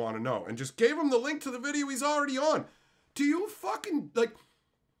cards if you want to know. And just gave him the link to the video he's already on. Do you fucking, like,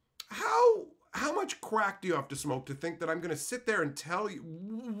 how much crack do you have to smoke to think that I'm going to sit there and tell you,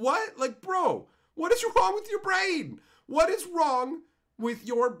 what? Like, bro, what is wrong with your brain? What is wrong with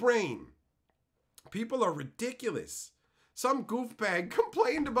your brain? People are ridiculous. Some goofbag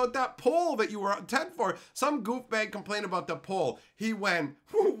complained about that poll that you were on 10 for. Some goofbag complained about the poll. He went,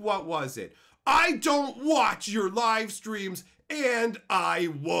 what was it? I don't watch your live streams and I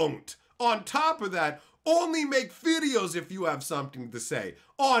won't. On top of that, only make videos if you have something to say.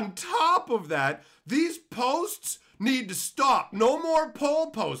 On top of that, these posts need to stop. No more poll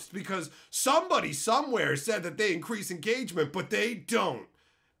posts because somebody somewhere said that they increase engagement, but they don't.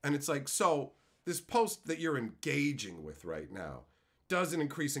 And it's like, so this post that you're engaging with right now doesn't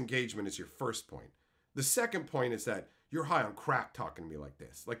increase engagement is your first point. The second point is that you're high on crack talking to me like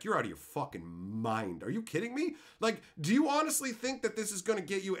this. Like, you're out of your fucking mind. Are you kidding me? Like, do you honestly think that this is going to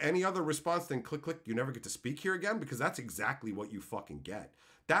get you any other response than click, you never get to speak here again? Because that's exactly what you fucking get.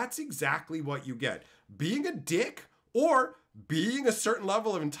 That's exactly what you get. Being a dick or being a certain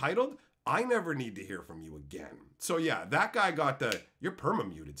level of entitled, I never need to hear from you again. So yeah, that guy got the, you're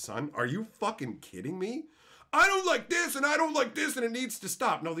perma-muted, son. Are you fucking kidding me? I don't like this and I don't like this and it needs to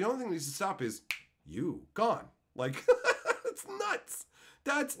stop. No, the only thing that needs to stop is you. Gone. Like, that's nuts.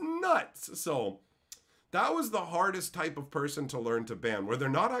 That's nuts. So that was the hardest type of person to learn to ban, where they're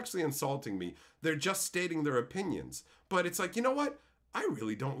not actually insulting me. They're just stating their opinions. But it's like, you know what? I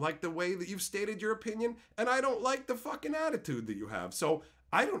really don't like the way that you've stated your opinion, and I don't like the fucking attitude that you have. So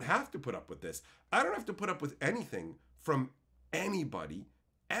I don't have to put up with this. I don't have to put up with anything from anybody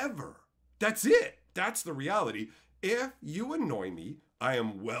ever. That's it. That's the reality. If you annoy me, I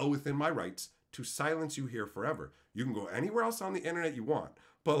am well within my rights to silence you here forever. You can go anywhere else on the internet you want.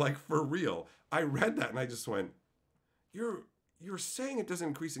 But like, for real, I read that and I just went, you're saying it doesn't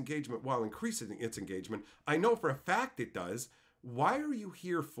increase engagement while increasing its engagement. I know for a fact it does. why are you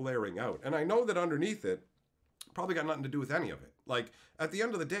here flaring out? And I know that underneath it, probably got nothing to do with any of it. Like, at the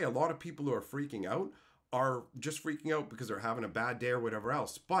end of the day, a lot of people who are freaking out are just freaking out because they're having a bad day or whatever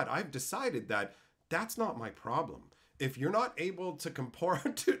else. But I've decided that that's not my problem. If you're not able to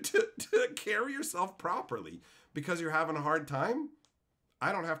comport to carry yourself properly because you're having a hard time,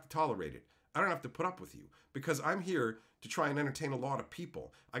 I don't have to tolerate it. I don't have to put up with you because I'm here to try and entertain a lot of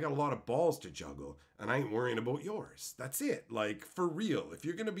people. I got a lot of balls to juggle and I ain't worrying about yours. That's it. Like, for real. If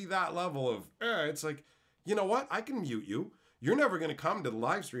you're going to be that level of, it's like, you know what? I can mute you. You're never going to come to the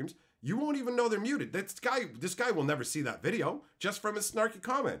live streams. You won't even know they're muted. This guy will never see that video just from his snarky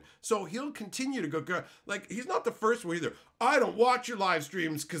comment. So he'll continue to go, like, he's not the first one either. I don't watch your live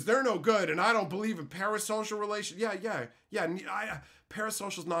streams because they're no good and I don't believe in parasocial relations. Yeah.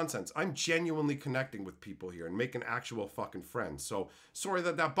 Parasocial's nonsense. I'm genuinely connecting with people here and making actual fucking friends. So sorry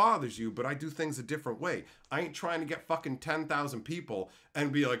that bothers you, but I do things a different way. I ain't trying to get fucking 10,000 people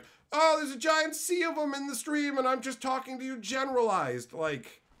and be like, oh, there's a giant sea of them in the stream and I'm just talking to you generalized.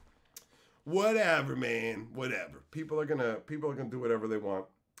 Like, whatever, man, whatever. People are gonna do whatever they want,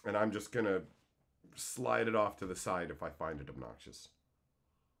 and I'm just gonna slide it off to the side if I find it obnoxious.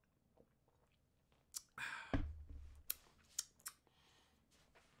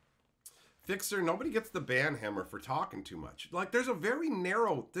 Fixer, nobody gets the ban hammer for talking too much. Like, there's a very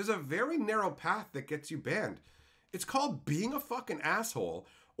narrow path that gets you banned. It's called being a fucking asshole,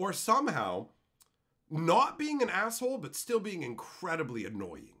 or somehow not being an asshole but still being incredibly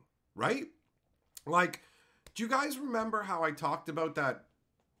annoying. Right? Like, do you guys remember how I talked about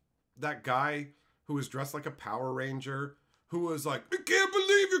that guy who was dressed like a Power Ranger, who was like, I can't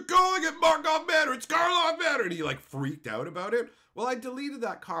believe you're calling it Markov Manor, it's Karlov Manor, and he like freaked out about it? Well, I deleted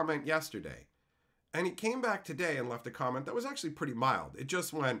that comment yesterday, and he came back today and left a comment that was actually pretty mild. It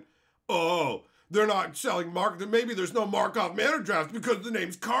just went, oh, they're not selling maybe there's no Markov Manor drafts because the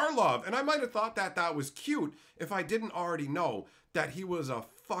name's Karlov. And I might have thought that was cute if I didn't already know that he was a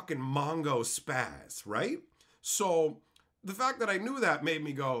fucking Mongo spaz, right? So the fact that I knew that made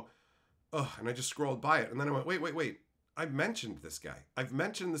me go, ugh, and I just scrolled by it. And then I went, wait. I've mentioned this guy. I've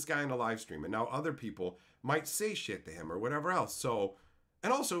mentioned this guy in a live stream, and now other people might say shit to him or whatever else. So,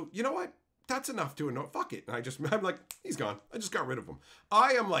 and also, you know what? That's enough to annoy. Fuck it. And I'm like, he's gone. I just got rid of him.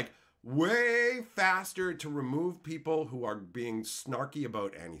 I am like way faster to remove people who are being snarky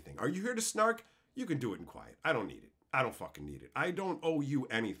about anything. Are you here to snark? You can do it in quiet. I don't need it. I don't fucking need it. I don't owe you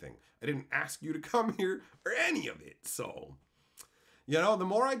anything. I didn't ask you to come here or any of it. So, you know, the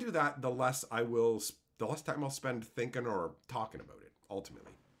more I do that, the less time I'll spend thinking or talking about it,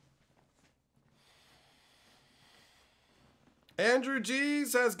 ultimately. Andrew G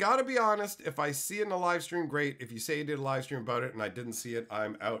says, gotta be honest, if I see it in a live stream, great. If you say you did a live stream about it and I didn't see it,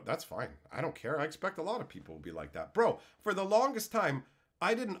 I'm out. That's fine. I don't care. I expect a lot of people will be like that. Bro, for the longest time,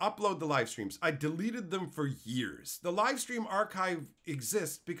 I didn't upload the live streams. I deleted them for years. The live stream archive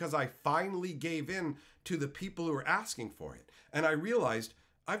exists because I finally gave in to the people who were asking for it. And I realized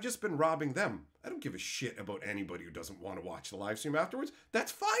I've just been robbing them. I don't give a shit about anybody who doesn't want to watch the live stream afterwards.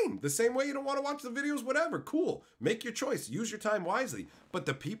 That's fine. The same way you don't want to watch the videos, whatever. Cool. Make your choice. Use your time wisely. But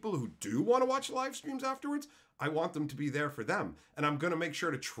the people who do want to watch live streams afterwards, I want them to be there for them. And I'm going to make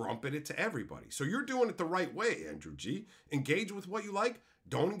sure to trumpet it to everybody. So you're doing it the right way, Andrew G. Engage with what you like.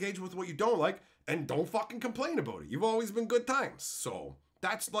 Don't engage with what you don't like. And don't fucking complain about it. You've always been good times. So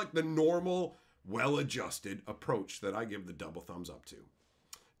that's like the normal, well-adjusted approach that I give the double thumbs up to.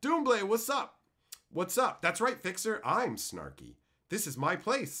 Doomblade, what's up? What's up? That's right, Fixer. I'm snarky. This is my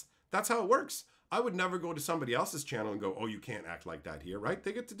place. That's how it works. I would never go to somebody else's channel and go, oh, you can't act like that here, right?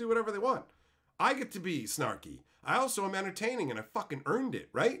 They get to do whatever they want. I get to be snarky. I also am entertaining and I fucking earned it,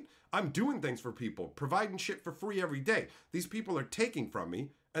 right? I'm doing things for people, providing shit for free every day. These people are taking from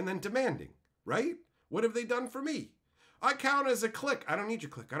me and then demanding, right? What have they done for me? I count as a click. I don't need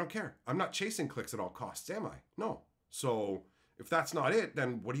your click. I don't care. I'm not chasing clicks at all costs, am I? No. So if that's not it,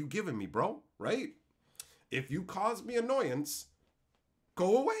 then what are you giving me, bro? Right? If you cause me annoyance,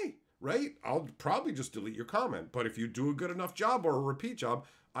 go away, right? I'll probably just delete your comment. But if you do a good enough job or a repeat job,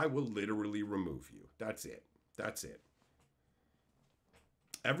 I will literally remove you. That's it. That's it.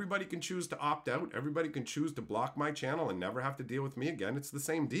 Everybody can choose to opt out. Everybody can choose to block my channel and never have to deal with me again. It's the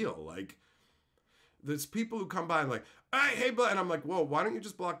same deal. Like, there's people who come by and like, hey, but, and I'm like, whoa, why don't you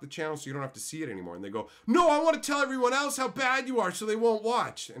just block the channel so you don't have to see it anymore? And they go, no, I want to tell everyone else how bad you are so they won't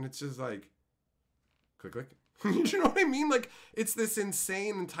watch. And it's just like, click, click. You know what I mean? Like, it's this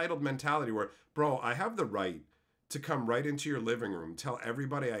insane entitled mentality where, bro, I have the right to come right into your living room, tell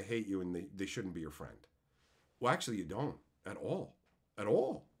everybody I hate you and they shouldn't be your friend. Well, actually, you don't at all. At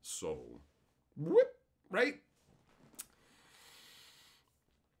all. So, whoop, right?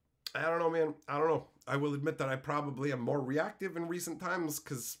 I don't know, man. I don't know. I will admit that I probably am more reactive in recent times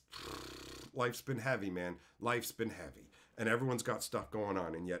because life's been heavy, man. Life's been heavy. And everyone's got stuff going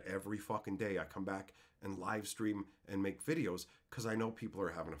on. And yet every fucking day I come back and live stream and make videos because I know people are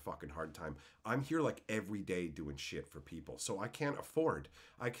having a fucking hard time. I'm here like every day doing shit for people. So I cannot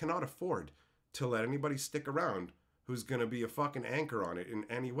afford to let anybody stick around who's going to be a fucking anchor on it in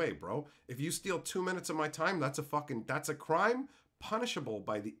any way, bro. If you steal 2 minutes of my time, that's a crime punishable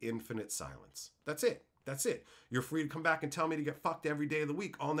by the infinite silence. That's it. That's it. You're free to come back and tell me to get fucked every day of the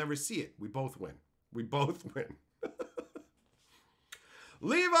week. I'll never see it. We both win. We both win.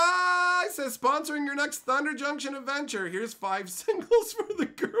 Levi says, sponsoring your next Thunder Junction adventure. Here's 5 singles for the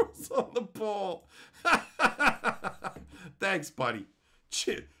girls on the poll. Thanks, buddy.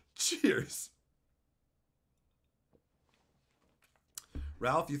 Cheers.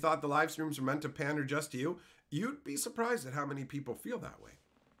 Ralph, you thought the live streams were meant to pander just to you? You'd be surprised at how many people feel that way.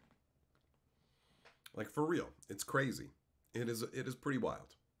 Like, for real. It's crazy. It is pretty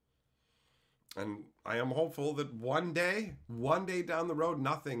wild. And I am hopeful that one day down the road,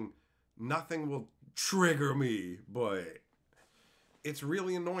 nothing will trigger me. But it's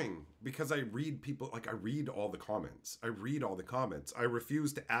really annoying because I read people, like I read all the comments. I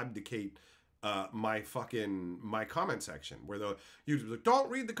refuse to abdicate my comment section where the YouTube's like, don't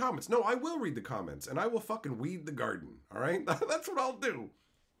read the comments. No, I will read the comments and I will fucking weed the garden. All right. That's what I'll do.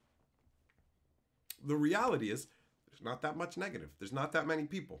 The reality is there's not that much negative. There's not that many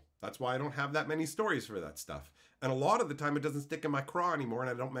people. That's why I don't have that many stories for that stuff. And a lot of the time it doesn't stick in my craw anymore and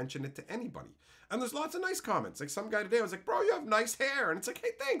I don't mention it to anybody. And there's lots of nice comments. Like some guy today was like, bro, you have nice hair. And it's like,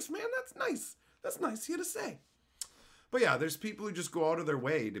 hey, thanks, man. That's nice. That's nice of you to say. But yeah, there's people who just go out of their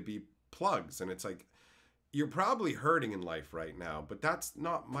way to be plugs. And it's like, you're probably hurting in life right now, but that's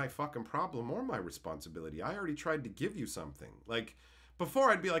not my fucking problem or my responsibility. I already tried to give you something. Like, before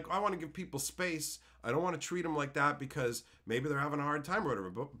I'd be like, I want to give people space. I don't want to treat them like that because maybe they're having a hard time or whatever.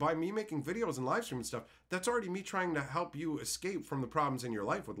 But by me making videos and live stream and stuff, that's already me trying to help you escape from the problems in your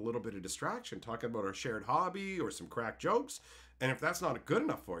life with a little bit of distraction, talking about our shared hobby or some crack jokes. And if that's not good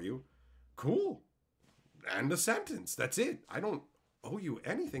enough for you, cool. End of sentence. That's it. I don't owe you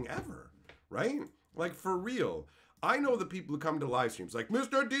anything ever, right? Like, for real. I know the people who come to live streams like,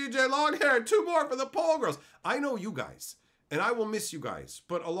 Mr. DJ Longhair, 2 more for the Poll Girls. I know you guys. And I will miss you guys.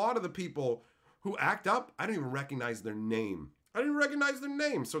 But a lot of the people who act up, I don't even recognize their name.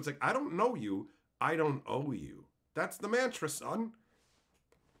 So it's like, I don't know you. I don't owe you. That's the mantra, son.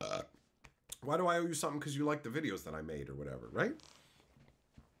 Why do I owe you something? Because you like the videos that I made or whatever, right?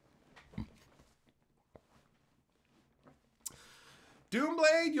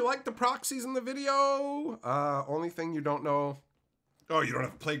 Doomblade, you like the proxies in the video? Only thing you don't know. Oh, you don't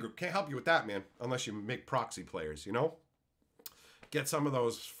have a playgroup. Can't help you with that, man. Unless you make proxy players, you know? Get some of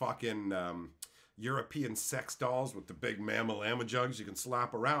those fucking European sex dolls with the big mamma jugs you can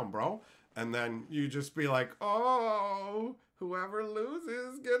slap around, bro. And then you just be like, oh, whoever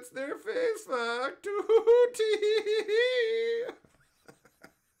loses gets their face fucked.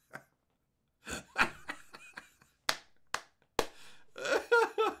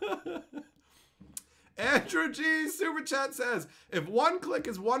 Andrew G Super Chat says, if 1 click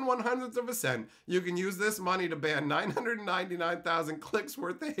is 1/100th of a cent, you can use this money to ban 999,000 clicks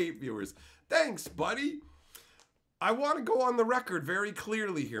worth of hate viewers. Thanks, buddy. I want to go on the record very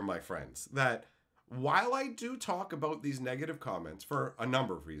clearly here, my friends, that while I do talk about these negative comments for a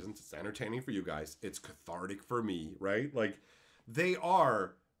number of reasons, it's entertaining for you guys, it's cathartic for me, right? Like, they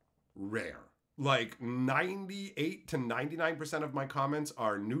are rare. Like 98 to 99% of my comments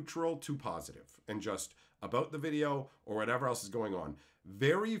are neutral to positive and just about the video or whatever else is going on.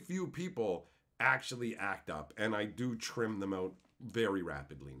 Very few people actually act up, and I do trim them out very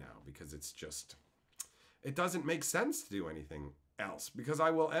rapidly now because it's just, it doesn't make sense to do anything else because I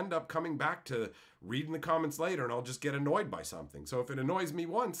will end up coming back to reading the comments later and I'll just get annoyed by something. So if it annoys me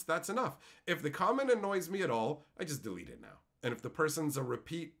once, that's enough. If the comment annoys me at all, I just delete it now. And if the person's a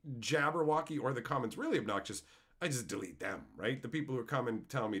repeat jabberwocky or the comment's really obnoxious, I just delete them, right? The people who are coming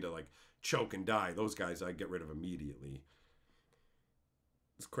telling me to like choke and die, those guys I get rid of immediately.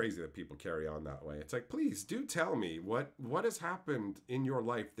 It's crazy that people carry on that way. It's like, please do tell me what has happened in your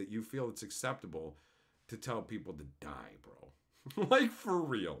life that you feel it's acceptable to tell people to die, bro. Like, for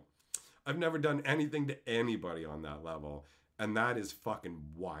real. I've never done anything to anybody on that level. And that is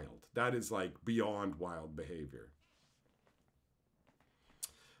fucking wild. That is like beyond wild behavior.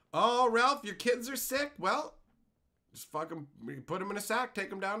 Oh, Ralph, your kids are sick? Well, just fucking put them in a sack, take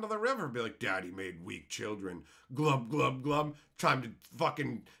them down to the river. Be like, Daddy made weak children. Glub, glub, glub. Time to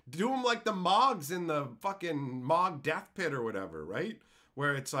fucking do them like the Mogs in the fucking Mog death pit or whatever, right?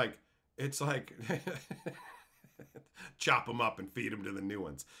 where it's like chop them up and feed them to the new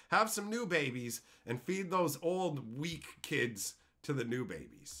ones. Have some new babies and feed those old weak kids to the new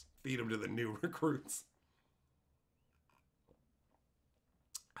babies. Feed them to the new recruits.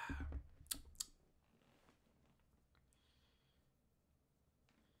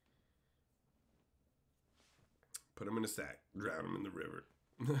 Put them in a sack. Drown them in the river.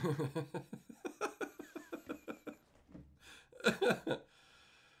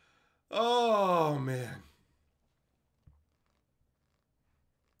 Oh, man.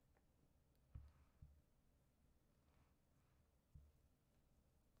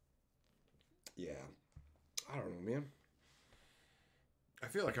 Yeah. I don't know, man. I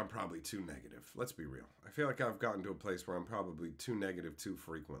feel like I'm probably too negative. Let's be real. I feel like I've gotten to a place where I'm probably too negative too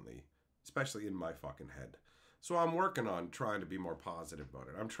frequently, especially in my fucking head. So I'm working on trying to be more positive about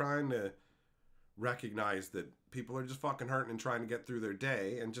it. I'm trying to recognize that people are just fucking hurting and trying to get through their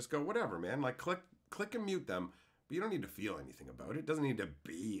day and just go, whatever, man. Like, click and mute them. But you don't need to feel anything about it. It doesn't need to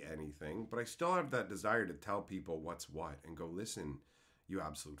be anything. But I still have that desire to tell people what's what and go, listen, you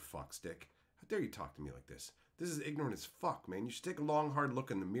absolute fuckstick. How dare you talk to me like this? This is ignorant as fuck, man. You should take a long, hard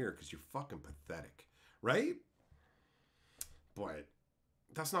look in the mirror because you're fucking pathetic. Right? But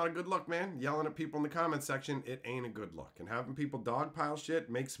that's not a good look, man. Yelling at people in the comment section, it ain't a good look. And having people dogpile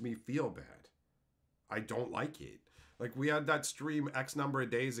shit makes me feel bad. I don't like it. Like, we had that stream X number of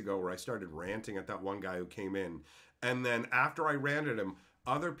days ago where I started ranting at that one guy who came in. And then after I ranted him,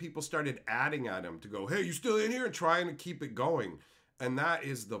 other people started adding at him to go, hey, you still in here? And trying to keep it going. And that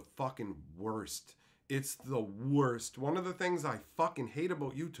is the fucking worst. It's the worst. One of the things I fucking hate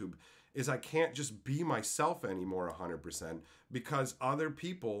about YouTube is I can't just be myself anymore 100% because other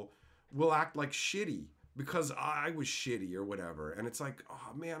people will act like shitty because I was shitty or whatever. And it's like,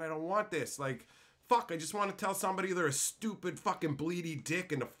 oh man, I don't want this. Like, fuck, I just want to tell somebody they're a stupid fucking bleedy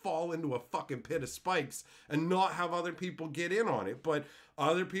dick and to fall into a fucking pit of spikes and not have other people get in on it. But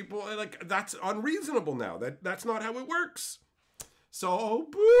other people, like, that's unreasonable now. That's not how it works. So,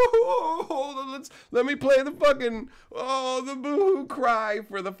 boo, let me play the fucking, the boo-hoo cry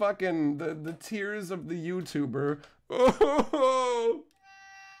for the fucking, the tears of the YouTuber. Oh.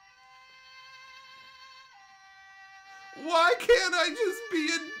 Why can't I just be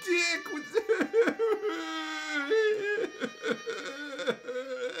a dick with...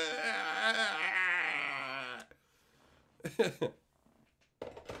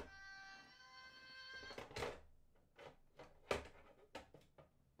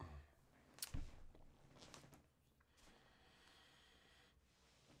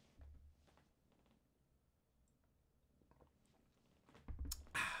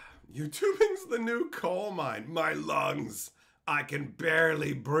 YouTubing's the new coal mine. My lungs. I can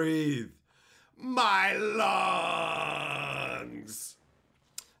barely breathe. My lungs.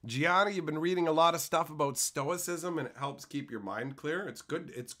 Gianni, you've been reading a lot of stuff about stoicism and it helps keep your mind clear. It's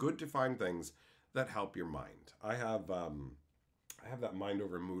good to find things that help your mind. I have that Mind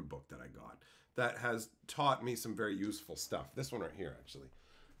Over Mood book that I got that has taught me some very useful stuff. This one right here, actually.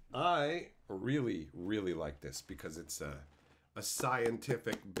 I really, really like this because it's a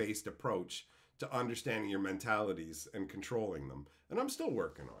scientific-based approach to understanding your mentalities and controlling them. And I'm still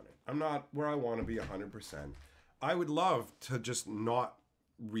working on it. I'm not where I want to be 100%. I would love to just not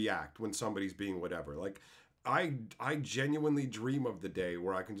react when somebody's being whatever. Like, I genuinely dream of the day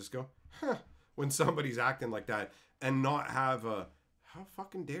where I can just go, huh, when somebody's acting like that and not have a, how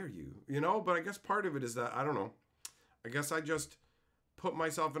fucking dare you? You know? But I guess part of it is that, I don't know. I guess I just put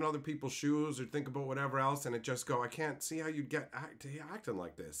myself in other people's shoes or think about whatever else and it just go, I can't see how you'd get acting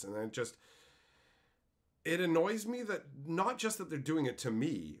like this. And then it annoys me that not just that they're doing it to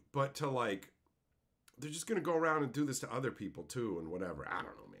me, but to like, they're just going to go around and do this to other people too and whatever. I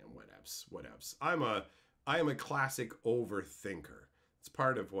don't know, man. Whatevs. I am a classic overthinker. It's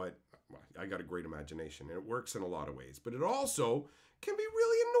part of what, well, I got a great imagination and it works in a lot of ways, but it also can be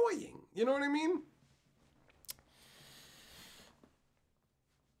really annoying. You know what I mean?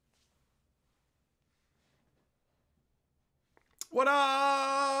 What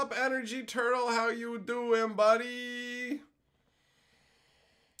up, Energy Turtle? How you doing, buddy?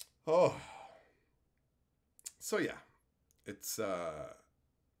 Oh. So yeah, it's a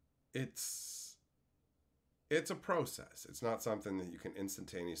process. It's not something that you can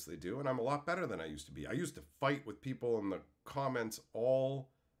instantaneously do, and I'm a lot better than I used to be. I used to fight with people in the comments all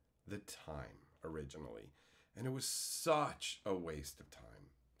the time originally, and it was such a waste of time.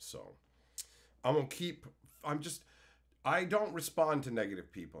 So I'm I don't respond to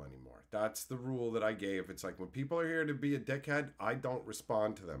negative people anymore. That's the rule that I gave. It's like when people are here to be a dickhead, I don't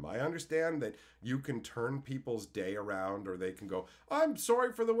respond to them. I understand that you can turn people's day around, or they can go, I'm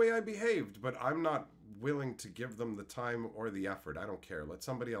sorry for the way I behaved, but I'm not willing to give them the time or the effort. I don't care. Let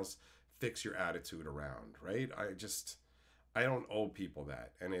somebody else fix your attitude around, right? I don't owe people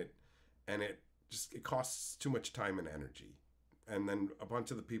that. And it costs too much time and energy. And then a bunch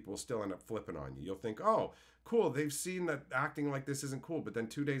of the people will still end up flipping on you. You'll think, oh, cool, they've seen that acting like this isn't cool. But then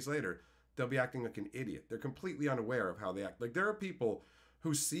 2 days later, they'll be acting like an idiot. They're completely unaware of how they act. Like, there are people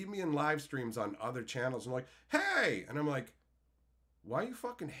who see me in live streams on other channels and like, hey! And I'm like, why are you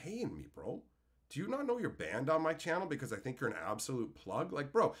fucking haying me, bro? Do you not know you're banned on my channel because I think you're an absolute plug?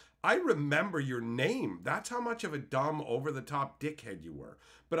 Like, bro, I remember your name. That's how much of a dumb, over-the-top dickhead you were.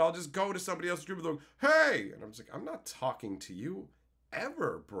 But I'll just go to somebody else's group and go, hey! And I'm just like, I'm not talking to you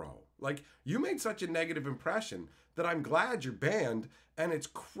ever, bro. Like, you made such a negative impression that I'm glad you're banned, and it's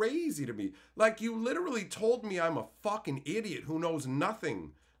crazy to me. Like, you literally told me I'm a fucking idiot who knows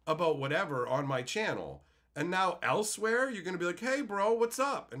nothing about whatever on my channel. And now elsewhere, you're going to be like, hey, bro, what's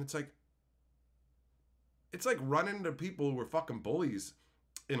up? And it's like running into people who were fucking bullies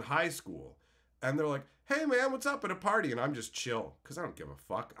in high school. And they're like, hey, man, what's up at a party? And I'm just chill because I don't give a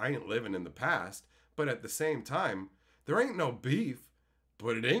fuck. I ain't living in the past. But at the same time, there ain't no beef,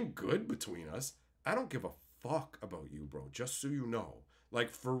 but it ain't good between us. I don't give a fuck about you, bro, just so you know.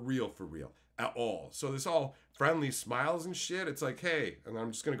 Like, for real, at all. So this all friendly smiles and shit, it's like, hey, and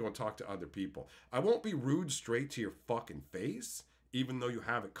I'm just going to go and talk to other people. I won't be rude straight to your fucking face, even though you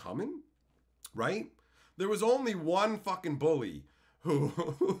have it coming, right? There was only one fucking bully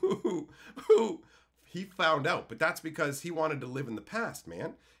who he found out, but that's because he wanted to live in the past,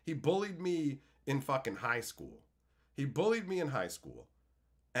 man. He bullied me in fucking high school.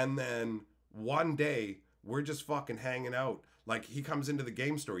 And then one day, we're just fucking hanging out. Like, he comes into the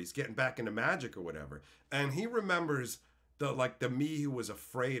game store, he's getting back into Magic or whatever, and he remembers the me who was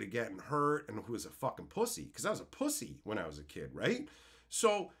afraid of getting hurt and who was a fucking pussy, because I was a pussy when I was a kid, right?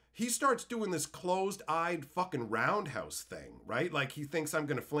 So he starts doing this closed-eyed fucking roundhouse thing, right? Like, he thinks I'm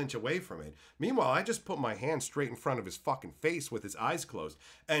gonna flinch away from it. Meanwhile, I just put my hand straight in front of his fucking face with his eyes closed,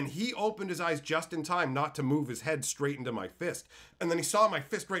 and he opened his eyes just in time not to move his head straight into my fist. And then he saw my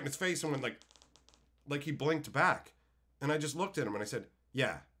fist right in his face and went like he blinked back. And I just looked at him and I said,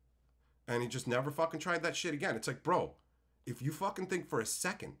 yeah. And he just never fucking tried that shit again. It's like, bro, if you fucking think for a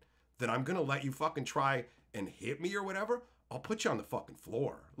second that I'm gonna let you fucking try and hit me or whatever, I'll put you on the fucking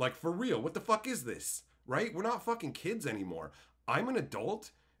floor. Like, for real, what the fuck is this? Right? We're not fucking kids anymore. I'm an adult,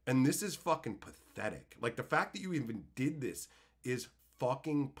 and this is fucking pathetic. Like, the fact that you even did this is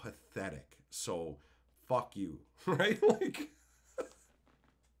fucking pathetic. So, fuck you. Right? Like,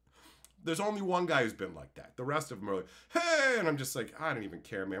 there's only one guy who's been like that. The rest of them are like, hey! And I'm just like, I don't even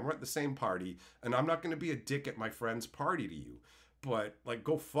care, man. We're at the same party, and I'm not going to be a dick at my friend's party to you. But, like,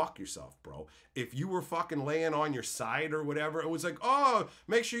 go fuck yourself, bro. If you were fucking laying on your side or whatever, it was like, oh,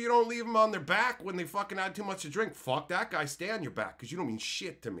 make sure you don't leave them on their back when they fucking had too much to drink. Fuck that guy, stay on your back, because you don't mean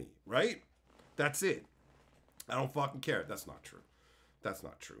shit to me, right? That's it. I don't fucking care. That's not true. That's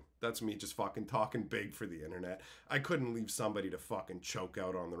not true. That's me just fucking talking big for the internet. I couldn't leave somebody to fucking choke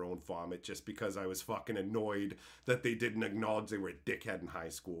out on their own vomit just because I was fucking annoyed that they didn't acknowledge they were a dickhead in high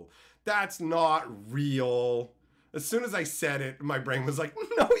school. That's not real. As soon as I said it, my brain was like,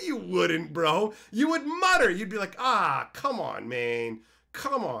 no, you wouldn't, bro. You would mutter. You'd be like, ah, come on, man.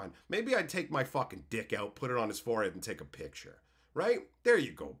 Come on. Maybe I'd take my fucking dick out, put it on his forehead, and take a picture. Right? There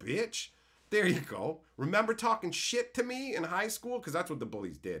you go, bitch. There you go. Remember talking shit to me in high school? Because that's what the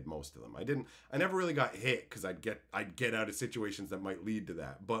bullies did, most of them. I never really got hit because I'd get out of situations that might lead to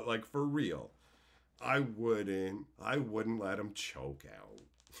that. But, like, for real, I wouldn't let him choke out.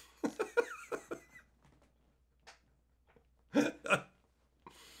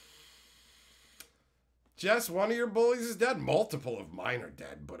 Jess, one of your bullies is dead. Multiple of mine are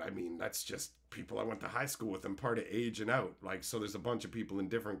dead, but I mean, that's just people I went to high school with and part of age and out. Like, so there's a bunch of people in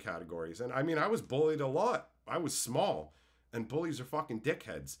different categories. And I mean, I was bullied a lot. I was small. And bullies are fucking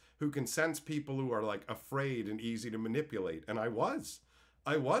dickheads who can sense people who are, like, afraid and easy to manipulate. And I was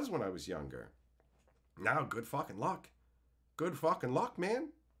when I was younger. Now, good fucking luck. Good fucking luck, man.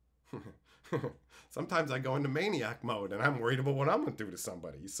 Sometimes I go into maniac mode and I'm worried about what I'm going to do to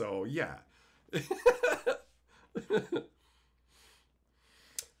somebody. So, yeah.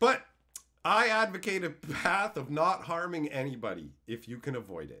 But I advocate a path of not harming anybody if you can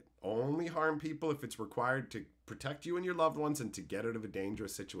avoid it. Only harm people if it's required to protect you and your loved ones and to get out of a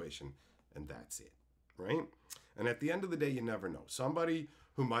dangerous situation. And that's it, right? And at the end of the day, you never know. Somebody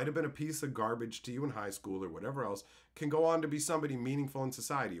who might have been a piece of garbage to you in high school or whatever else can go on to be somebody meaningful in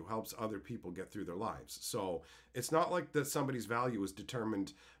society who helps other people get through their lives. So it's not like that somebody's value is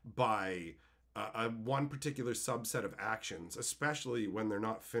determined by one particular subset of actions, especially when they're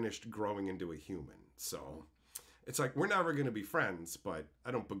not finished growing into a human. So it's like, we're never going to be friends, but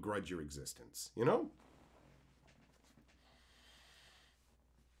I don't begrudge your existence, you know?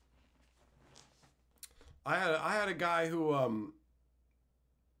 I had a guy who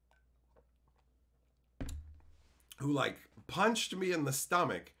like punched me in the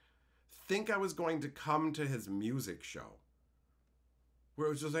stomach, think I was going to come to his music show. Where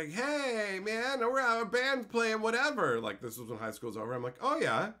it was just like, hey, man, we're having a band playing whatever. Like, this was when high school's over. I'm like, oh,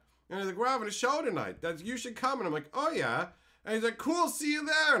 yeah. And he's like, we're having a show tonight. You should come. And I'm like, oh, yeah. And he's like, cool, see you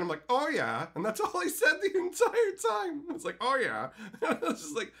there. And I'm like, oh, yeah. And that's all he said the entire time. I was like, oh, yeah. And I was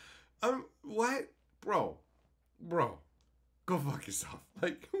just like, what? Bro, go fuck yourself.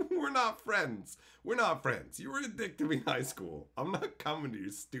 Like, we're not friends. We're not friends. You were a dick to me in high school. I'm not coming to your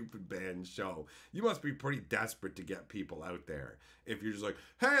stupid band show. You must be pretty desperate to get people out there. If you're just like,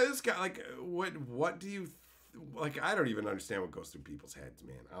 hey, this guy, like, what do you, like, I don't even understand what goes through people's heads,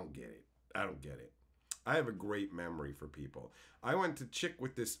 man. I don't get it. I don't get it. I have a great memory for people. I went to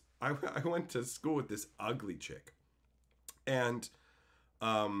I went to school with this ugly chick. And,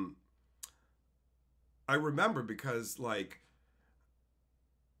 I remember because, like,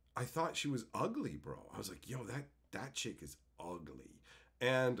 I thought she was ugly, bro. I was like, yo, that chick is ugly.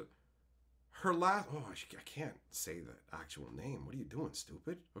 And her last, I can't say the actual name. What are you doing,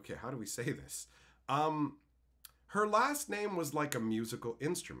 stupid? Okay, how do we say this? Her last name was like a musical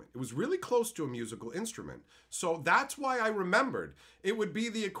instrument. It was really close to a musical instrument. So that's why I remembered. It would be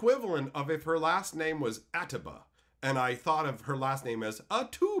the equivalent of if her last name was Atiba. And I thought of her last name as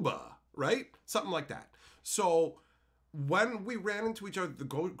Atuba, right? Something like that. So when we ran into each other at the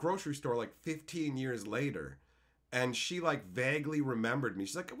grocery store like 15 years later, and she like vaguely remembered me,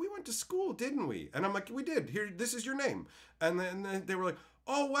 she's like, we went to school, didn't we? And I'm like, we did. Here, this is your name. And then they were like,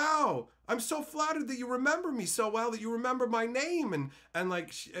 oh, wow, I'm so flattered that you remember me so well, that you remember my name. And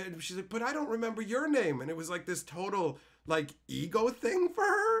like, she's like, but I don't remember your name. And it was like this total like ego thing for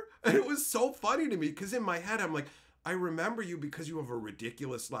her. And it was so funny to me because in my head, I'm like, I remember you because you have a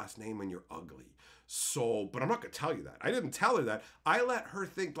ridiculous last name and you're ugly. So, but I'm not going to tell you that. I didn't tell her that. I let her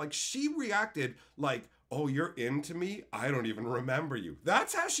think, like, she reacted like, oh, you're into me? I don't even remember you.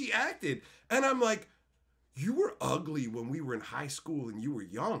 That's how she acted. And I'm like, you were ugly when we were in high school and you were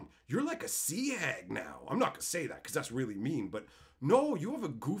young. You're like a sea hag now. I'm not going to say that because that's really mean, but no, you have a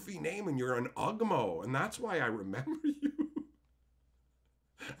goofy name and you're an Ugmo. And that's why I remember you.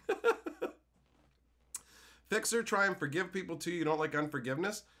 Fixer, try and forgive people too. You don't like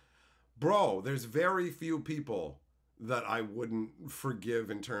unforgiveness? Bro, there's very few people that I wouldn't forgive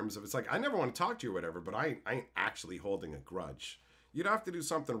in terms of, it's like, I never want to talk to you or whatever, but I ain't actually holding a grudge. You'd have to do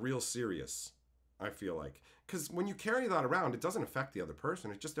something real serious, I feel like. Because when you carry that around, it doesn't affect the other person,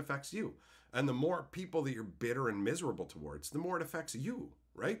 it just affects you. And the more people that you're bitter and miserable towards, the more it affects you,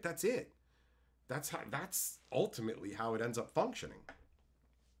 right? That's it. That's ultimately how it ends up functioning.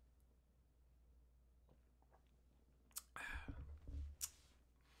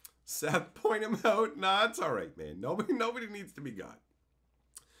 Seth, point him out. Nah, it's all right, man. Nobody needs to be got.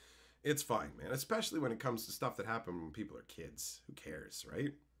 It's fine, man. Especially when it comes to stuff that happened when people are kids. Who cares,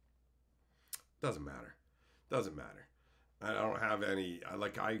 right? Doesn't matter. Doesn't matter. I don't have any.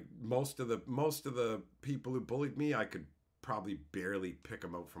 Most of the people who bullied me, I could probably barely pick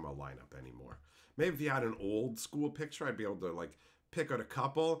them out from a lineup anymore. Maybe if you had an old school picture, I'd be able to like pick out a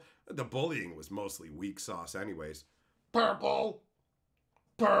couple. The bullying was mostly weak sauce, anyways. Purple.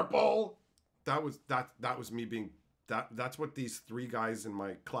 That was me being that's what these three guys in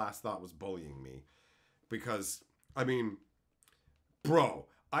my class thought was bullying me. Because I mean, bro,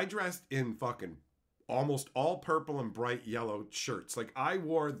 I dressed in fucking almost all purple and bright yellow shirts. Like, I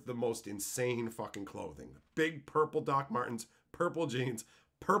wore the most insane fucking clothing. Big purple Doc Martens, purple jeans,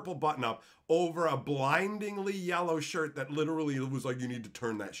 purple button up over a blindingly yellow shirt that literally was like, you need to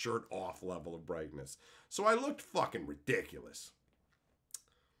turn that shirt off level of brightness. So I looked fucking ridiculous.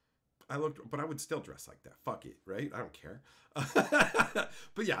 But I would still dress like that. Fuck it, right? I don't care.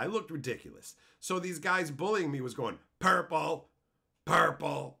 But yeah, I looked ridiculous. So these guys bullying me was going, purple. But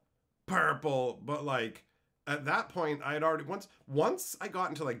like, at that point, I had already, once I got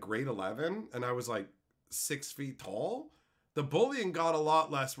into like grade 11 and I was like 6 feet tall, the bullying got a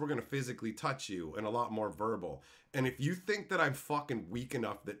lot less, we're going to physically touch you, and a lot more verbal. And if you think that I'm fucking weak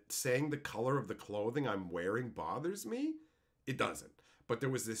enough that saying the color of the clothing I'm wearing bothers me, it doesn't. But there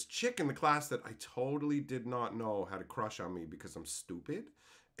was this chick in the class that I totally did not know had a crush on me because I'm stupid.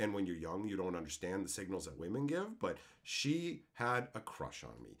 And when you're young, you don't understand the signals that women give. But she had a crush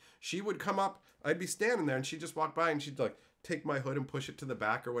on me. She would come up, I'd be standing there, and she'd just walk by, and she'd like take my hood and push it to the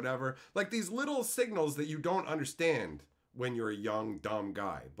back or whatever. Like these little signals that you don't understand when you're a young, dumb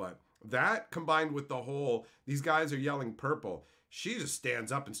guy. But that combined with the whole, these guys are yelling purple. She just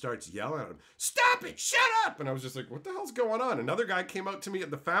stands up and starts yelling at him, "Stop it, shut up!" And I was just like, what the hell's going on? Another guy came out to me at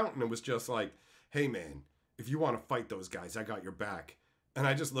the fountain and was just like, "Hey man, if you want to fight those guys, I got your back." And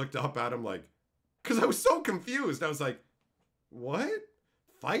I just looked up at him like, because I was so confused. I was like, what?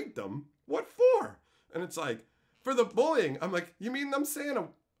 Fight them? What for? And it's like, for the bullying. I'm like, you mean them saying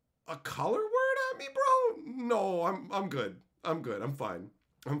a color word at me, bro? No, I'm good. I'm good. I'm fine.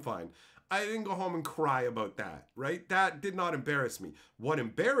 I'm fine. I didn't go home and cry about that, right? That did not embarrass me. What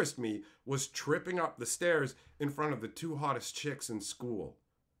embarrassed me was tripping up the stairs in front of the two hottest chicks in school.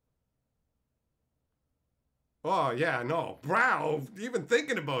 Oh, yeah, no. Wow, even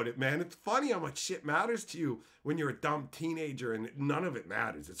thinking about it, man. It's funny how much shit matters to you when you're a dumb teenager and none of it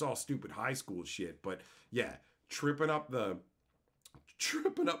matters. It's all stupid high school shit. But yeah, tripping up the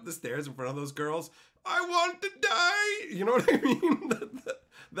stairs in front of those girls. I want to die. You know what I mean?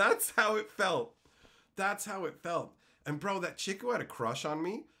 That's how it felt. That's how it felt. And bro, that chick who had a crush on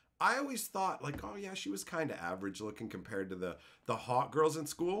me, I always thought like, oh yeah, she was kind of average looking compared to the hot girls in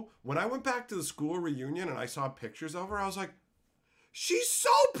school. When I went back to the school reunion and I saw pictures of her, I was like, she's so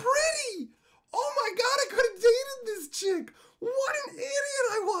pretty. Oh my God, I could have dated this chick. What an idiot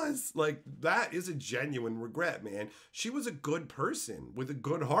I was. Like, that is a genuine regret, man. She was a good person with a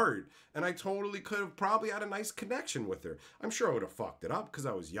good heart. And I totally could have probably had a nice connection with her. I'm sure I would have fucked it up because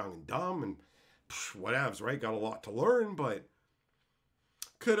I was young and dumb and whatevs, right? Got a lot to learn, but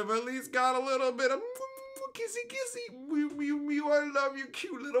could have at least got a little bit of kissy kissy. Mew, mew, mew. I love your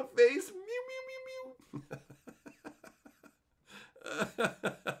cute little face. Mew, mew,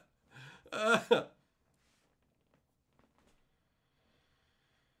 mew.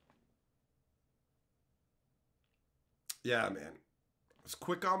 Yeah, man. I was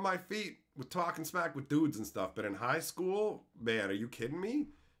quick on my feet with talking smack with dudes and stuff. But in high school, man, are you kidding me?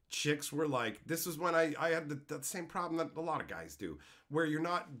 Chicks were like, this is when I had the same problem that a lot of guys do, where you're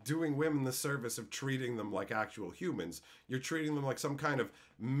not doing women the service of treating them like actual humans. You're treating them like some kind of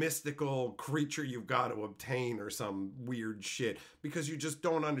mystical creature you've got to obtain or some weird shit because you just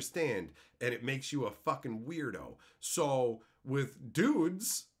don't understand. And it makes you a fucking weirdo. So with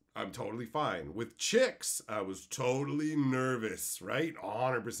dudes, I'm totally fine. With chicks, I was totally nervous, right?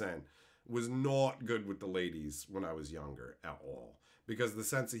 100%. Was not good with the ladies when I was younger at all. Because the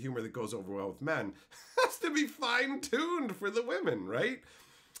sense of humor that goes over well with men has to be fine-tuned for the women, right?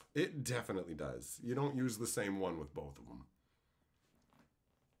 It definitely does. You don't use the same one with both of them.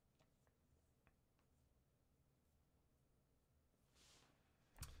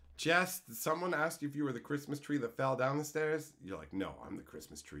 Jess, someone asked you if you were the Christmas tree that fell down the stairs. You're like, no, I'm the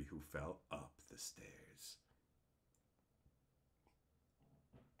Christmas tree who fell up the stairs.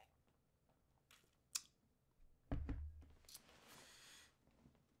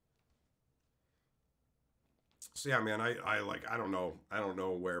 So yeah, man, I don't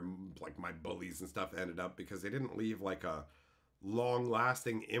know where like my bullies and stuff ended up because they didn't leave like a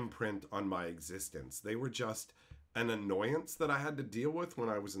long-lasting imprint on my existence. They were just an annoyance that I had to deal with when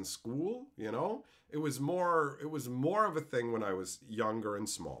I was in school, you know? It was more of a thing when I was younger and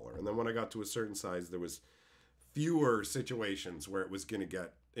smaller. And then when I got to a certain size, there was fewer situations where it was going to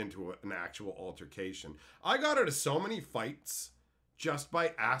get into an actual altercation. I got into so many fights just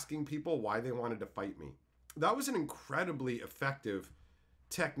by asking people why they wanted to fight me. That was an incredibly effective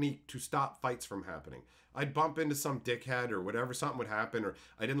technique to stop fights from happening. I'd bump into some dickhead or whatever, something would happen, or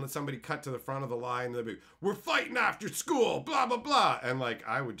I didn't let somebody cut to the front of the line. They'd be, we're fighting after school, blah, blah, blah. And like,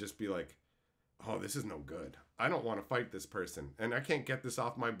 I would just be like, oh, this is no good. I don't want to fight this person. And I can't get this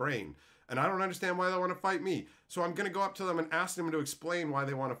off my brain. And I don't understand why they want to fight me. So I'm going to go up to them and ask them to explain why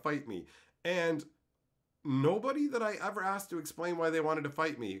they want to fight me. And nobody that I ever asked to explain why they wanted to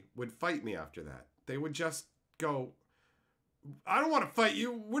fight me would fight me after that. They would just go, I don't want to fight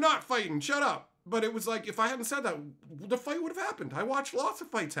you. We're not fighting. Shut up. But it was like, if I hadn't said that, the fight would have happened. I watched lots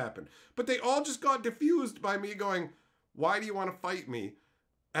of fights happen. But they all just got diffused by me going, why do you want to fight me?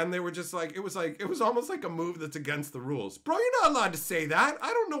 And they were just like, it was almost like a move that's against the rules. Bro, you're not allowed to say that.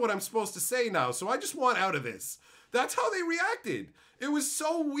 I don't know what I'm supposed to say now, so I just want out of this. That's how they reacted. It was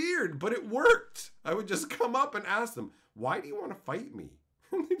so weird, but it worked. I would just come up and ask them, why do you want to fight me?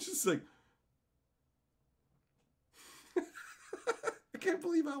 And they're just like, I can't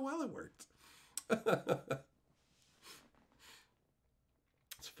believe how well it worked.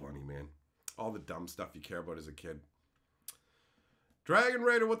 funny, man. All the dumb stuff you care about as a kid. Dragon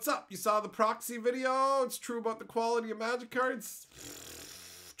Raider, what's up? You saw the proxy video? It's true about the quality of Magic cards?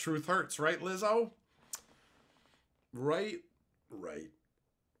 Truth hurts, right, Lizzo? Right.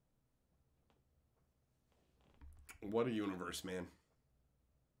 What a universe, man.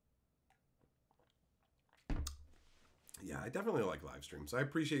 Yeah, I definitely like live streams. I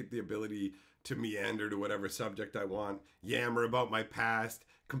appreciate the ability to meander to whatever subject I want, yammer about my past,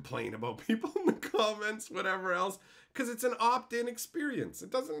 complain about people in the comments, whatever else, because it's an opt-in experience.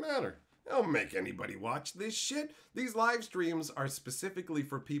 It doesn't matter. I don't make anybody watch this shit. These live streams are specifically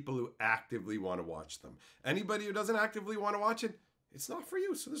for people who actively want to watch them. Anybody who doesn't actively want to watch it, it's not for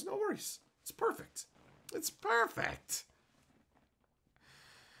you, so there's no worries. It's perfect. It's perfect.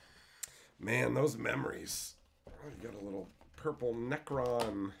 Man, those memories. Oh, you got a little purple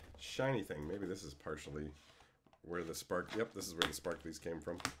Necron shiny thing. Maybe this is partially where the spark... Yep, this is where the sparklies came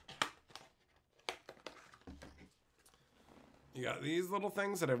from. You got these little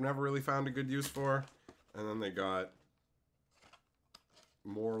things that I've never really found a good use for. And then they got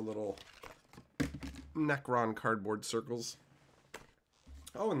more little Necron cardboard circles.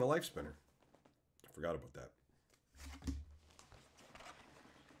 Oh, and the life spinner. I forgot about that.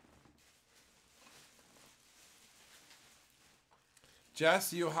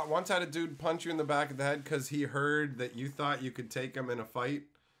 Jess, you once had a dude punch you in the back of the head because he heard that you thought you could take him in a fight.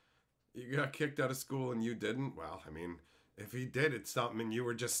 You got kicked out of school and you didn't? Well, I mean, if he did it something and you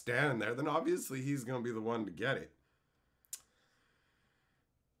were just standing there, then obviously he's going to be the one to get it.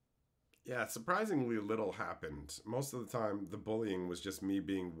 Yeah, surprisingly little happened. Most of the time, the bullying was just me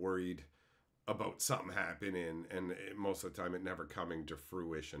being worried about something happening, and most of the time it never coming to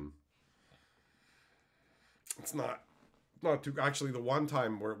fruition. It's not too... Actually, the one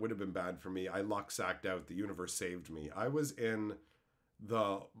time where it would have been bad for me, I luck sacked out. The universe saved me. I was in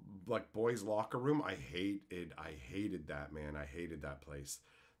the boys' locker room. I hated that, man. I hated that place.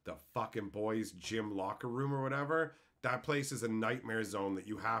 The fucking boys' gym locker room or whatever. That place is a nightmare zone that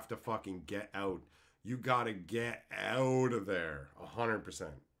you have to fucking get out. You gotta get out of there 100%.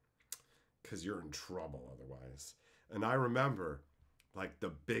 Because you're in trouble otherwise. And I remember, like, the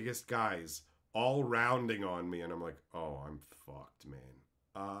biggest guys all rounding on me, and I'm like, oh, I'm fucked, man.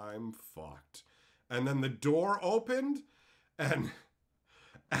 I'm fucked. And then the door opened, and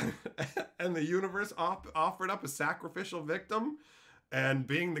the universe offered up a sacrificial victim, and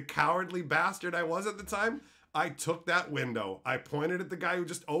being the cowardly bastard I was at the time, I took that window. I pointed at the guy who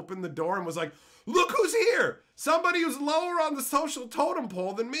just opened the door and was like, look who's here! Somebody who's lower on the social totem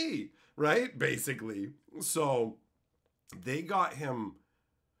pole than me, right? Basically. So they got him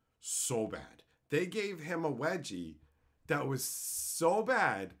so bad. They gave him a wedgie that was so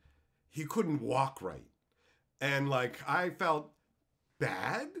bad he couldn't walk right. And like, I felt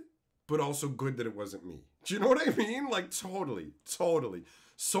bad, but also good that it wasn't me. Do you know what I mean? Like, totally.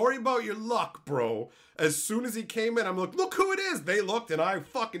 Sorry about your luck, bro. As soon as he came in, I'm like, look who it is. They looked and I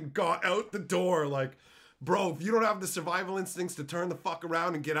fucking got out the door. Like, bro, if you don't have the survival instincts to turn the fuck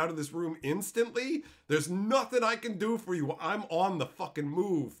around and get out of this room instantly, there's nothing I can do for you. I'm on the fucking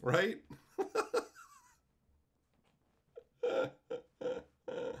move, right?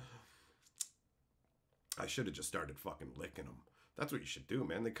 I should have just started fucking licking them. That's what you should do,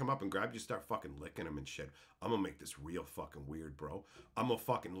 man. They come up and grab you, start fucking licking them and shit. I'm gonna make this real fucking weird, bro. I'm gonna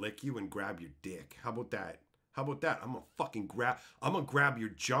fucking lick you and grab your dick. How about that? How about that? I'm gonna grab your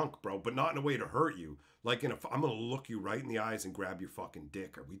junk, bro, but not in a way to hurt you. Like, I'm gonna look you right in the eyes and grab your fucking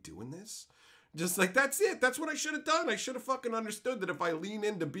dick. Are we doing this? Just like, that's it. That's what I should have done. I should have fucking understood that if I lean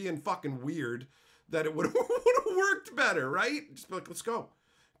into being fucking weird, that it would have worked better, right? Just be like, let's go.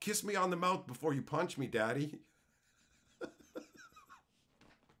 Kiss me on the mouth before you punch me, daddy.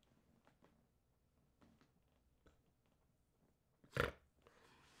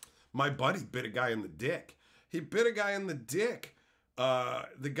 My buddy bit a guy in the dick. He bit a guy in the dick.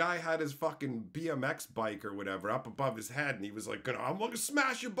 The guy had his fucking BMX bike or whatever up above his head, and he was like, I'm gonna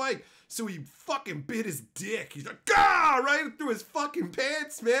smash your bike. So he fucking bit his dick. He's like, ah, right through his fucking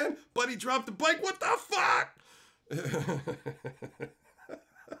pants, man. Buddy dropped the bike. What the fuck?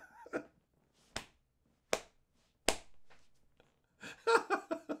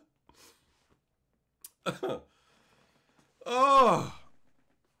 Oh.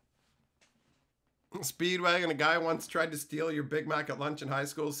 Speedwagon, a guy once tried to steal your Big Mac at lunch in high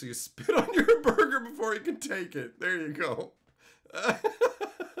school, so you spit on your burger before he can take it. There you go.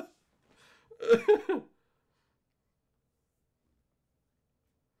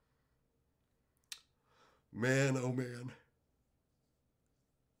 Man, oh man.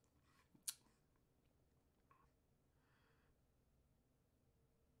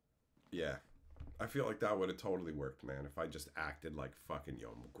 Yeah. I feel like that would have totally worked, man, if I just acted like fucking, yo,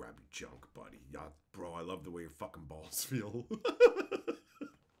 I'm gonna grab your junk, buddy. Yeah, bro, I love the way your fucking balls feel.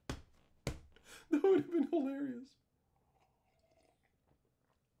 That would have been hilarious.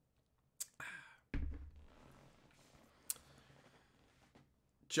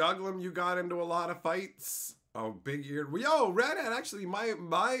 Juglum, you got into a lot of fights. Oh, big eared. Yo, redhead, actually,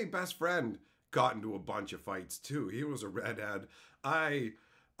 my best friend got into a bunch of fights too. He was a redhead. I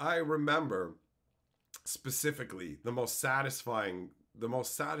remember specifically the most satisfying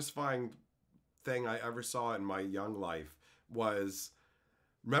thing I ever saw in my young life was,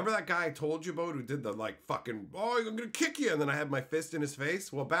 remember that guy I told you about who did the like fucking, oh, I'm gonna kick you, and then I had my fist in his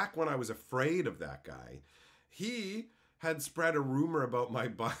face? Well, back when I was afraid of that guy, he had spread a rumor about my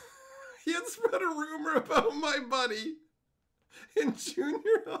buddy. He had spread a rumor about my buddy in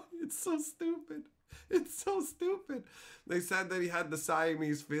junior high. It's so stupid. It's so stupid. They said that he had the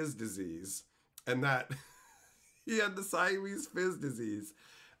Siamese fizz disease, and that he had the Siamese fizz disease,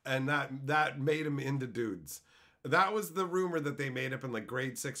 and that made him into dudes. That was the rumor that they made up in like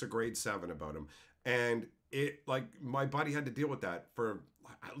grade 6 or grade 7 about him. And it, like, my buddy had to deal with that for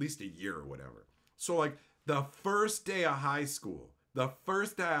at least a year or whatever. So like the first day of high school,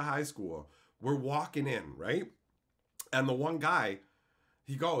 we're walking in, right? And the one guy,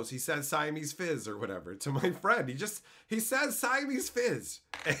 he says Siamese fizz or whatever to my friend. He says Siamese fizz.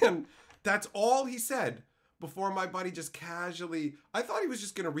 And that's all he said before my buddy just casually, I thought he was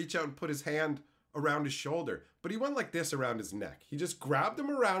just going to reach out and put his hand around his shoulder, but he went like this around his neck. He just grabbed him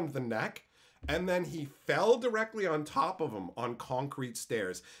around the neck, and then he fell directly on top of him on concrete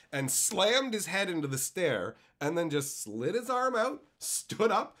stairs and slammed his head into the stair, and then just slid his arm out,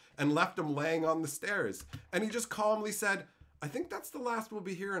 stood up, and left him laying on the stairs. And he just calmly said, I think that's the last we'll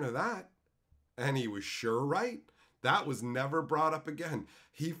be hearing of that. And he was sure right. That was never brought up again.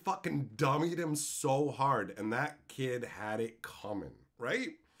 He fucking dummied him so hard, and that kid had it coming,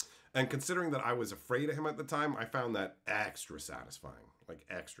 right? And considering that I was afraid of him at the time, I found that extra satisfying. Like,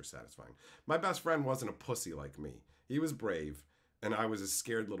 extra satisfying. My best friend wasn't a pussy like me. He was brave, and I was a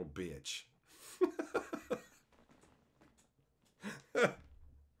scared little bitch.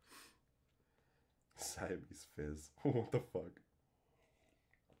 Siamese fizz. What the fuck?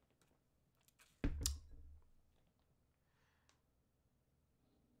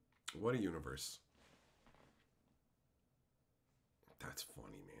 What a universe. That's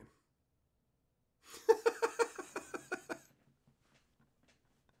funny, man.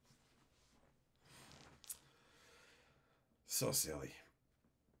 So silly.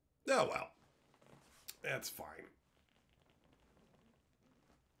 Oh well. That's fine.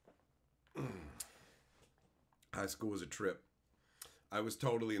 High school was a trip. I was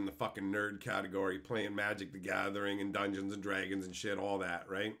totally in the fucking nerd category, playing Magic the Gathering and Dungeons and Dragons and shit, all that,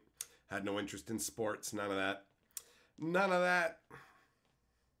 right? Had no interest in sports, none of that. None of that.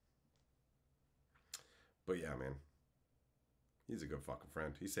 But yeah, man. He's a good fucking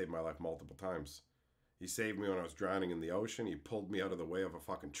friend. He saved my life multiple times. He saved me when I was drowning in the ocean. He pulled me out of the way of a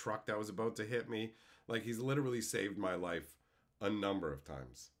fucking truck that was about to hit me. Like, he's literally saved my life a number of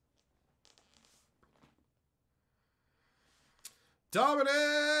times.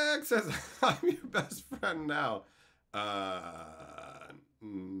 Dominic says, I'm your best friend now.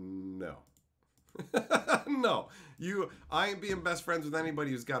 No. No. I ain't being best friends with anybody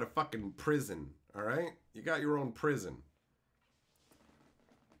who's got a fucking prison, all right? You got your own prison.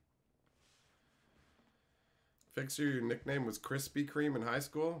 Fixer, your nickname was Krispy Kreme in high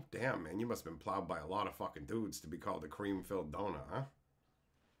school? Damn, man, you must have been plowed by a lot of fucking dudes to be called a cream-filled donut, huh?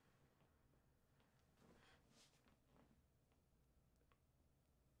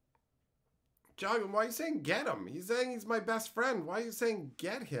 Jogging, why are you saying get him? He's saying he's my best friend. Why are you saying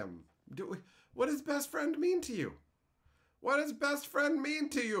get him? What does best friend mean to you? What does best friend mean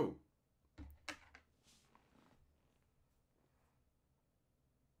to you?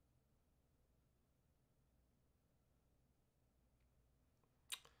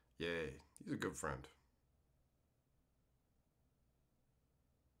 Yay, he's a good friend.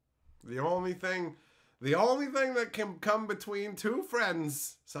 The only thing that can come between two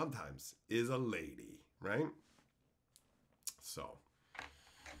friends sometimes is a lady, right? So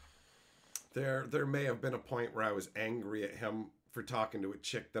there may have been a point where I was angry at him for talking to a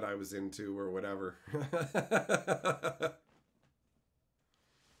chick that I was into or whatever.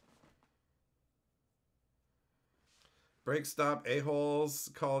 Break stop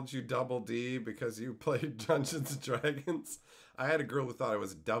a-holes called you Double D because you played Dungeons and Dragons. I had a girl who thought I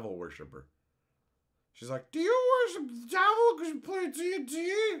was a devil worshiper. She's like, do you worship the devil because you play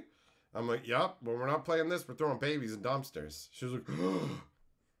D&D? I'm like, yup, but we're not playing this. We're throwing babies in dumpsters. She was like,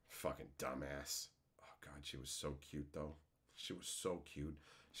 Fucking dumbass. Oh, God, she was so cute, though. She was so cute.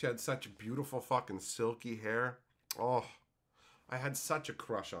 She had such beautiful fucking silky hair. Oh, I had such a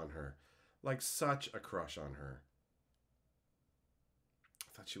crush on her. Like, such a crush on her.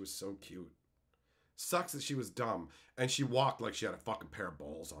 I thought she was so cute. Sucks that she was dumb. And she walked like she had a fucking pair of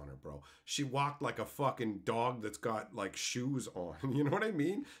balls on her, bro. She walked like a fucking dog that's got, like, shoes on. You know what I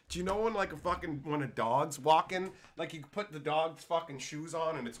mean? Do you know when a dog's walking, like, you put the dog's fucking shoes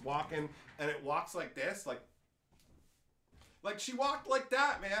on and it's walking, and it walks like this, like she walked like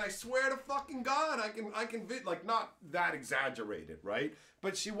that, man. I swear to fucking God, I can like, not that exaggerated, right?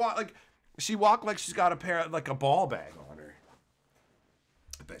 But she walked like she's got a pair, like a ball bag on her.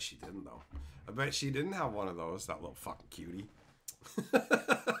 I bet she didn't, though. I bet she didn't have one of those, that little fucking cutie.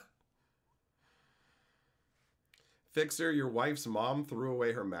 Fixer, your wife's mom threw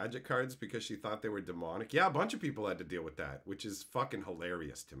away her magic cards because she thought they were demonic. Yeah, a bunch of people had to deal with that, which is fucking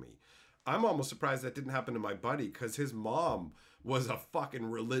hilarious to me. I'm almost surprised that didn't happen to my buddy, because his mom was a fucking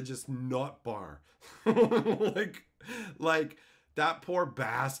religious nut bar. like that poor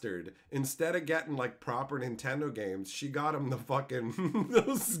bastard, instead of getting like proper Nintendo games, she got him the fucking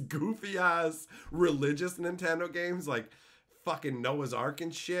those goofy ass religious Nintendo games, like fucking Noah's Ark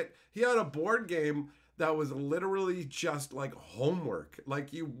and shit. He had a board game that was literally just like homework.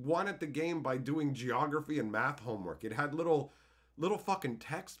 Like, you won at the game by doing geography and math homework. It had little fucking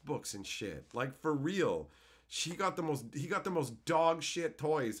textbooks and shit. Like, for real. He got the most dog shit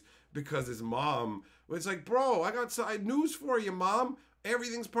toys because his mom was like, bro, I got side news for you, Mom.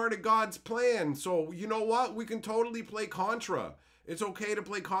 Everything's part of God's plan. So you know what? We can totally play Contra. It's okay to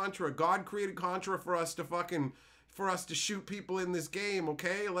play Contra. God created Contra for us to shoot people in this game,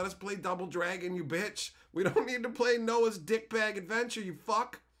 okay? Let us play Double Dragon, you bitch. We don't need to play Noah's Dickbag Adventure, you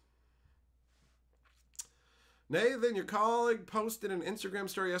fuck. Nathan, your colleague posted an Instagram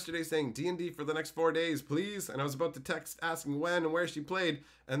story yesterday saying D&D for the next 4 days, please. And I was about to text asking when and where she played,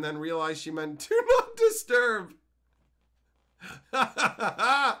 and then realized she meant do not disturb.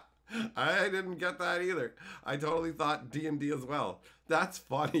 I didn't get that either. I totally thought D&D as well. That's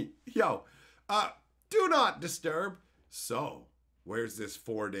funny. Yo, do not disturb. So, where's this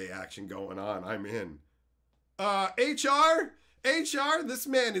 4-day action going on? I'm in. HR, this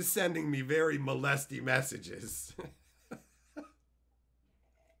man is sending me very molesty messages.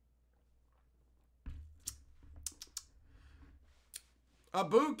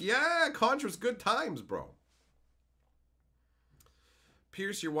 Book, yeah, Contra's good times, bro.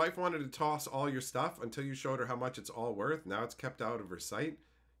 Pierce, your wife wanted to toss all your stuff until you showed her how much it's all worth. Now it's kept out of her sight.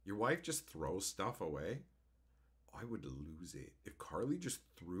 Your wife just throws stuff away? I would lose it. If Carly just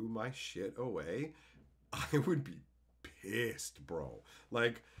threw my shit away, I would be pissed, bro.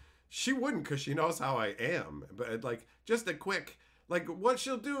 Like, she wouldn't, because she knows how I am. But, like, just a quick, like, what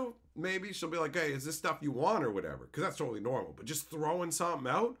she'll do, maybe she'll be like, hey, is this stuff you want or whatever? Because that's totally normal. But just throwing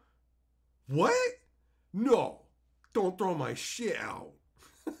something out? What? No. Don't throw my shit out.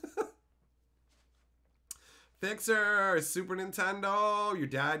 Fixer, Super Nintendo. Your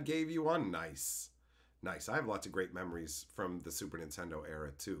dad gave you one? Nice. Nice. I have lots of great memories from the Super Nintendo era,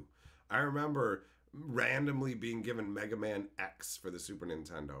 too. I remember randomly being given Mega Man X for the Super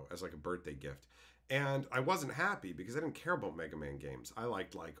Nintendo as like a birthday gift. And I wasn't happy because I didn't care about Mega Man games. I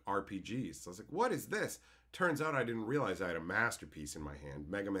liked like RPGs. So I was like, what is this? Turns out I didn't realize I had a masterpiece in my hand.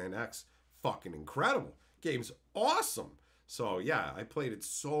 Mega Man X, fucking incredible. Game's awesome. So yeah, I played it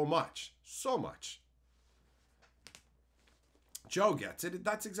so much. So much. Joe gets it.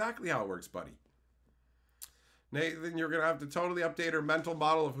 That's exactly how it works, buddy. Nathan, you're going to have to totally update her mental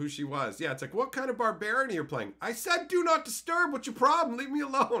model of who she was. Yeah, it's like, what kind of barbarian are you playing? I said do not disturb. What's your problem? Leave me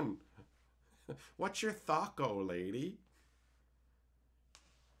alone. What's your thaco, lady?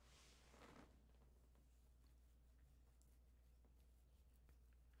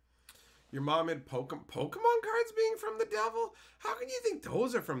 Your mom had Pokemon cards being from the devil? How can you think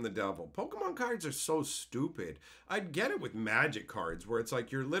those are from the devil? Pokemon cards are so stupid. I'd get it with magic cards where it's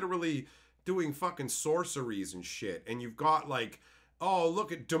like you're literally doing fucking sorceries and shit. And you've got like, oh,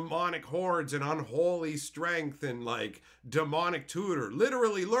 look at demonic hordes and unholy strength and like demonic tutor.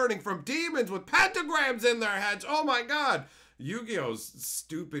 Literally learning from demons with pentagrams in their heads. Oh my God. Yu-Gi-Oh's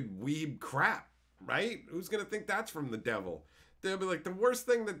stupid weeb crap, right? Who's going to think that's from the devil? They'll be like, the worst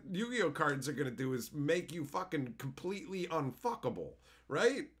thing that Yu-Gi-Oh cards are going to do is make you fucking completely unfuckable,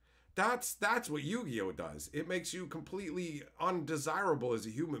 right? That's what Yu-Gi-Oh does. It makes you completely undesirable as a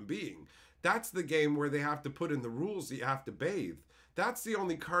human being. That's the game where they have to put in the rules that you have to bathe. That's the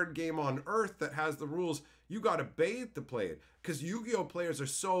only card game on earth that has the rules. You got to bathe to play it. Because Yu-Gi-Oh players are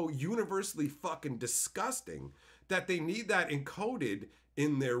so universally fucking disgusting that they need that encoded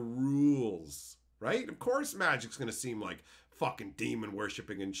in their rules, right? Of course Magic's gonna seem like fucking demon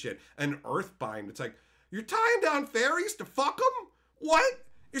worshipping and shit. And Earthbind, it's like, you're tying down fairies to fuck them? What?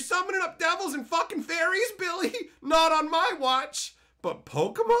 You're summoning up devils and fucking fairies, Billy? Not on my watch. But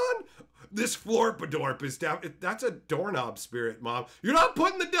Pokemon? This Florpadorp is down. That's a doorknob spirit, Mom. You're not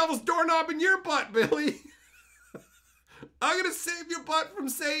putting the devil's doorknob in your butt, Billy. I'm gonna save your butt from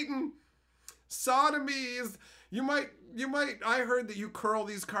Satan. Sodomy is... You might... I heard that you curl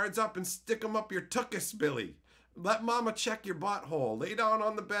these cards up and stick them up your tuchus, Billy. Let Mama check your butthole. Lay down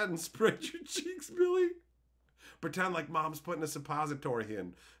on the bed and spread your cheeks, Billy. Pretend like Mom's putting a suppository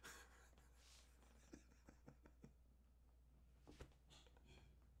in.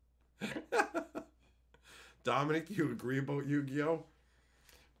 Dominic, you agree about Yu-Gi-Oh?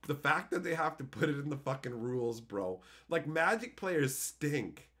 The fact that they have to put it in the fucking rules, bro. Like, Magic players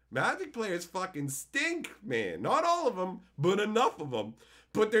stink. Magic players fucking stink, man. Not all of them, but enough of them.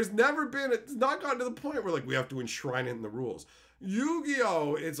 But there's never been, it's not gotten to the point where, like, we have to enshrine it in the rules.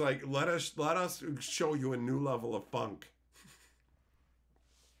 Yu-Gi-Oh! It's like, let us show you a new level of funk.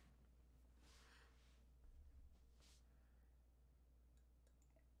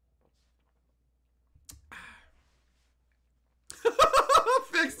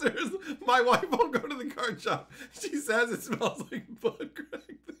 Fixers! My wife won't go to the card shop. She says it smells like butt crack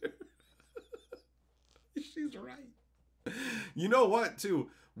there. She's right. You know what, too?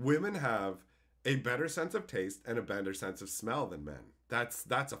 Women have a better sense of taste and a better sense of smell than men. That's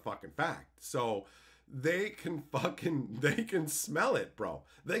a fucking fact. So they can smell it, bro.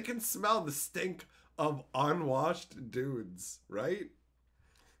 They can smell the stink of unwashed dudes, right?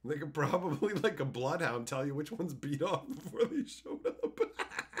 They could probably, like a bloodhound, tell you which one's beat off before they showed up.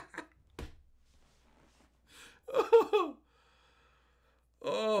 Oh.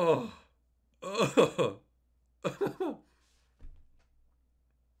 Oh. Oh.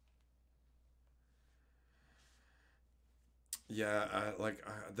 Yeah,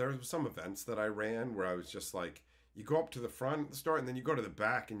 there were some events that I ran where I was just like, you go up to the front of the store and then you go to the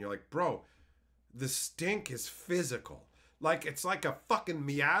back and you're like, bro, the stink is physical. Like, it's like a fucking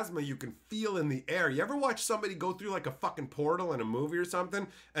miasma you can feel in the air. You ever watch somebody go through like a fucking portal in a movie or something,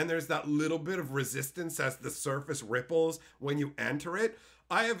 and there's that little bit of resistance as the surface ripples when you enter it?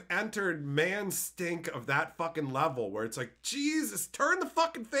 I have entered man stink of that fucking level where it's like, Jesus, turn the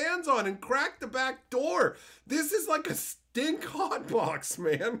fucking fans on and crack the back door. This is like a stink hotbox,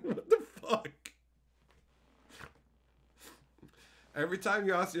 man. What the fuck? Every time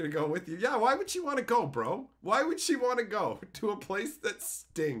you ask her to go with you, yeah, why would she want to go, bro? Why would she want to go to a place that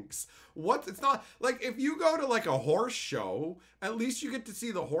stinks? What? It's not like if you go to like a horse show, at least you get to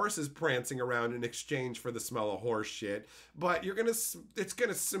see the horses prancing around in exchange for the smell of horse shit. But it's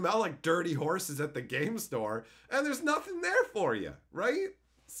gonna smell like dirty horses at the game store, and there's nothing there for you, right?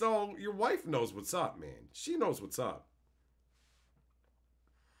 So your wife knows what's up, man. She knows what's up.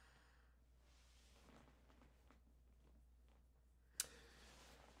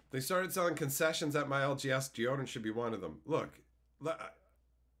 They started selling concessions at my LGS. Deodorant should be one of them. Look,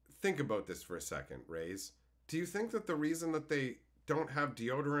 think about this for a second, Rays. Do you think that the reason that they don't have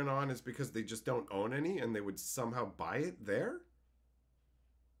deodorant on is because they just don't own any and they would somehow buy it there?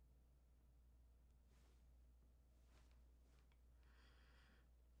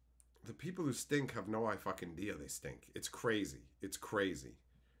 The people who stink have no fucking idea they stink. It's crazy. It's crazy.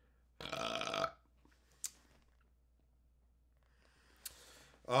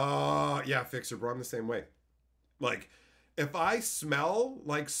 Yeah, Fixer, bro, I'm the same way. Like, if I smell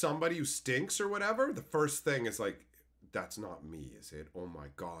like somebody who stinks or whatever, the first thing is like, that's not me, is it? Oh my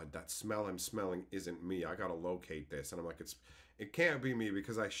God, that smell I'm smelling isn't me. I gotta locate this. And I'm like, it can't be me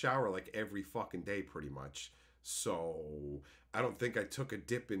because I shower like every fucking day pretty much. So I don't think I took a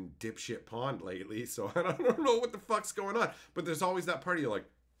dip in dipshit pond lately. So I don't know what the fuck's going on. But there's always that part of you like,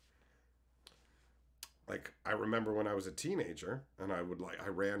 I remember when I was a teenager and I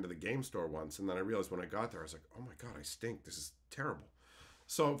ran to the game store once and then I realized when I got there, I was like, oh my God, I stink. This is terrible.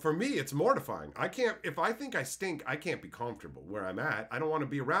 So for me, it's mortifying. If I think I stink, I can't be comfortable where I'm at. I don't want to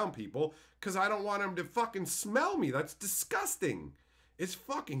be around people because I don't want them to fucking smell me. That's disgusting. It's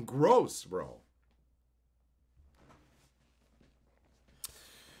fucking gross, bro.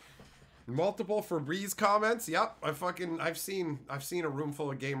 Multiple Febreze comments. Yep, I've seen a room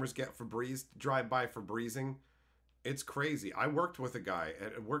full of gamers get Febreze, drive by Febrezing. It's crazy. I worked with a guy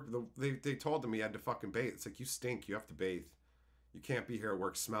at work. They told him he had to fucking bathe. It's like, you stink. You have to bathe. You can't be here at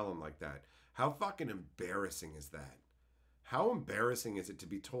work smelling like that. How fucking embarrassing is that? How embarrassing is it to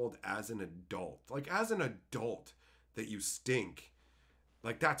be told as an adult, like as an adult, that you stink?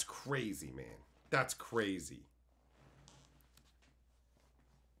 Like, that's crazy, man. That's crazy.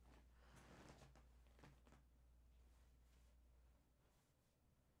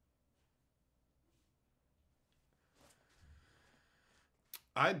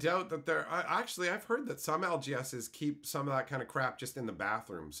 I doubt that actually, I've heard that some LGSs keep some of that kind of crap just in the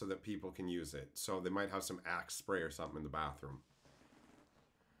bathroom so that people can use it. So they might have some Axe spray or something in the bathroom.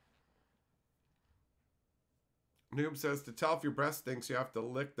 Noob says, to tell if your breath stinks, you have to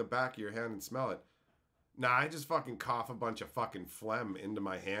lick the back of your hand and smell it. Nah, I just fucking cough a bunch of fucking phlegm into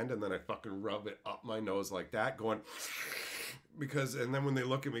my hand and then I fucking rub it up my nose like that, going... Because, and then when they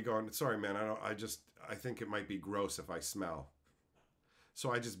look at me going, sorry man, I think it might be gross if I smell.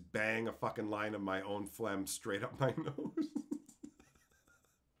 So I just bang a fucking line of my own phlegm straight up my nose.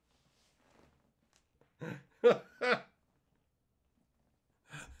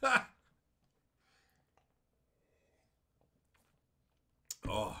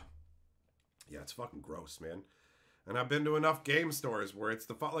 Oh, yeah, it's fucking gross, man. And I've been to enough game stores where it's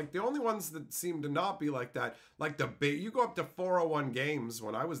like the only ones that seem to not be like that. Like you go up to 401 Games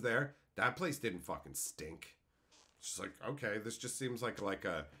when I was there, that place didn't fucking stink. It's just like, okay, this just seems like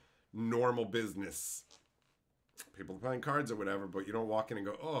a normal business. People are playing cards or whatever, but you don't walk in and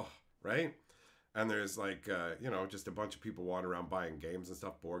go, oh, right? And there's like, just a bunch of people wandering around buying games and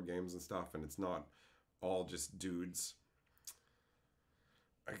stuff, board games and stuff, and it's not all just dudes.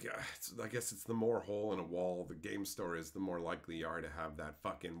 I guess it's the more hole in a wall the game store is, the more likely you are to have that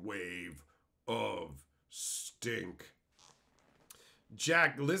fucking wave of stink.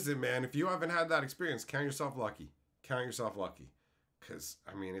 Jack, listen, man, if you haven't had that experience, count yourself lucky. Count yourself lucky. Because,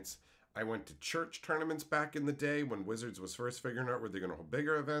 I mean, I went to church tournaments back in the day when Wizards was first figuring out where they're going to hold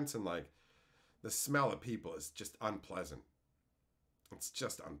bigger events, and, like, the smell of people is just unpleasant. It's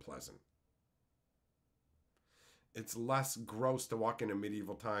just unpleasant. It's less gross to walk into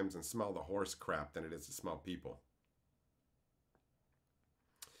medieval times and smell the horse crap than it is to smell people.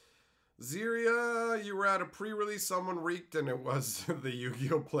 Ziria, you were at a pre-release, someone reeked, and it was the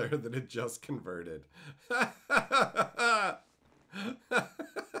Yu-Gi-Oh player that had just converted.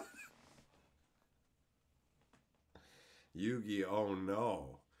 Yu-Gi-Oh,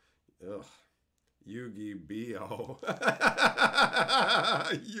 no. Ugh. Yu-Gi-Oh.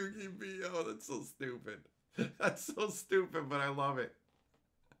 Yu-Gi-Oh, that's so stupid. That's so stupid, but I love it.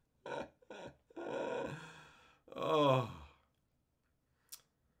 Oh.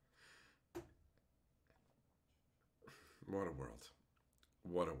 What a world.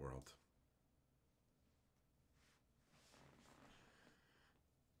 What a world.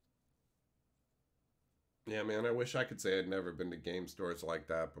 Yeah, man, I wish I could say I'd never been to game stores like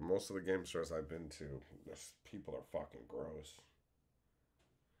that, but most of the game stores I've been to, people are fucking gross.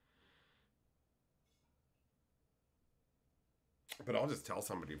 But I'll just tell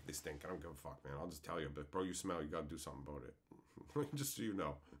somebody if they stink. I don't give a fuck, man. I'll just tell you. But, bro, you smell. You got to do something about it. Just so you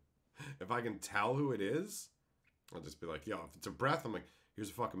know. If I can tell who it is, I'll just be like, yo, if it's a breath, I'm like,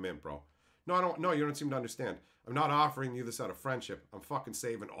 here's a fucking mint, bro. No, I don't. No, you don't seem to understand. I'm not offering you this out of friendship. I'm fucking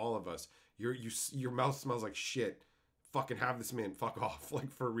saving all of us. Your mouth smells like shit. Fucking have this mint. Fuck off.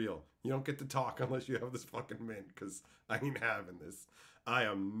 Like, for real. You don't get to talk unless you have this fucking mint, because I ain't having this. I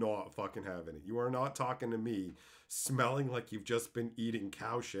am not fucking having it. You are not talking to me smelling like you've just been eating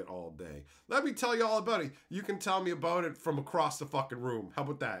cow shit all day. Let me tell you all about it. You can tell me about it from across the fucking room. How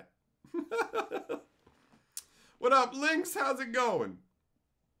about that? What up, Lynx? How's it going?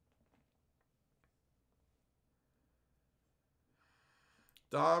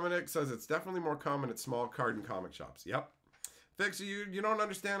 Dominic says it's definitely more common at small card and comic shops. Yep. Fix, you don't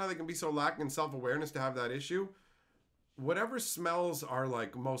understand how they can be so lacking in self-awareness to have that issue? Whatever smells are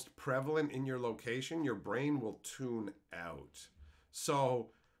like most prevalent in your location, your brain will tune out. So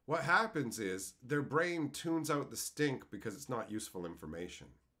what happens is their brain tunes out the stink because it's not useful information.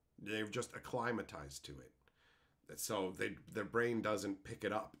 They've just acclimatized to it. So their brain doesn't pick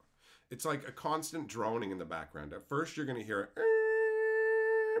it up. It's like a constant droning in the background. At first you're going to hear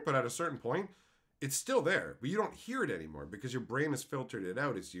it, but at a certain point, it's still there, but you don't hear it anymore because your brain has filtered it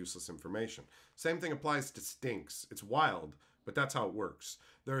out as useless information. Same thing applies to stinks. It's wild, but that's how it works.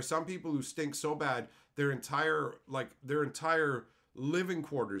 There are some people who stink so bad, their entire living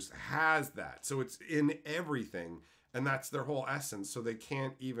quarters has that. So it's in everything, and that's their whole essence, so they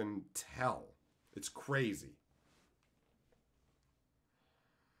can't even tell. It's crazy.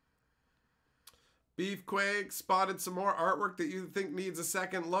 Beefquake spotted some more artwork that you think needs a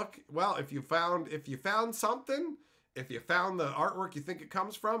second look. Well, if you found something, if you found the artwork you think it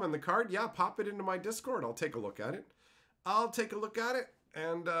comes from and the card, yeah, pop it into my Discord. I'll take a look at it. I'll take a look at it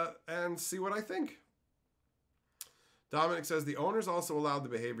and see what I think. Dominic says the owners also allowed the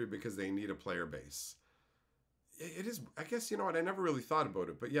behavior because they need a player base. It is, I guess, you know what, I never really thought about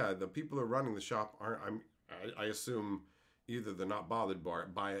it, but yeah, the people who are running the shop aren't, I assume either they're not bothered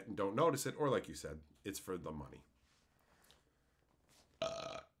by it and don't notice it, or like you said, it's for the money.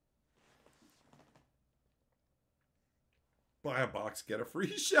 Buy a box, get a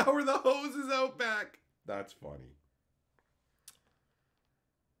free shower. The hose is out back. That's funny.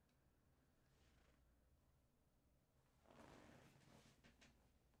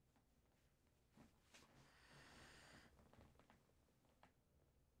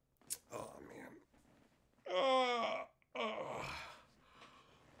 Oh, man.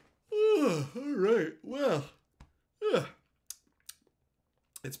 All right. Well,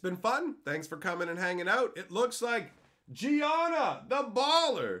 it's been fun. Thanks for coming and hanging out. It looks like Gianna, the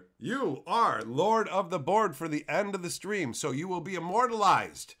baller, you are Lord of the Board for the end of the stream, so you will be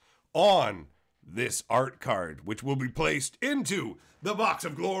immortalized on this art card, which will be placed into the Box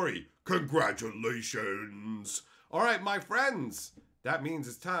of Glory. Congratulations. All right, my friends, that means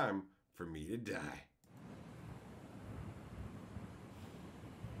it's time for me to die.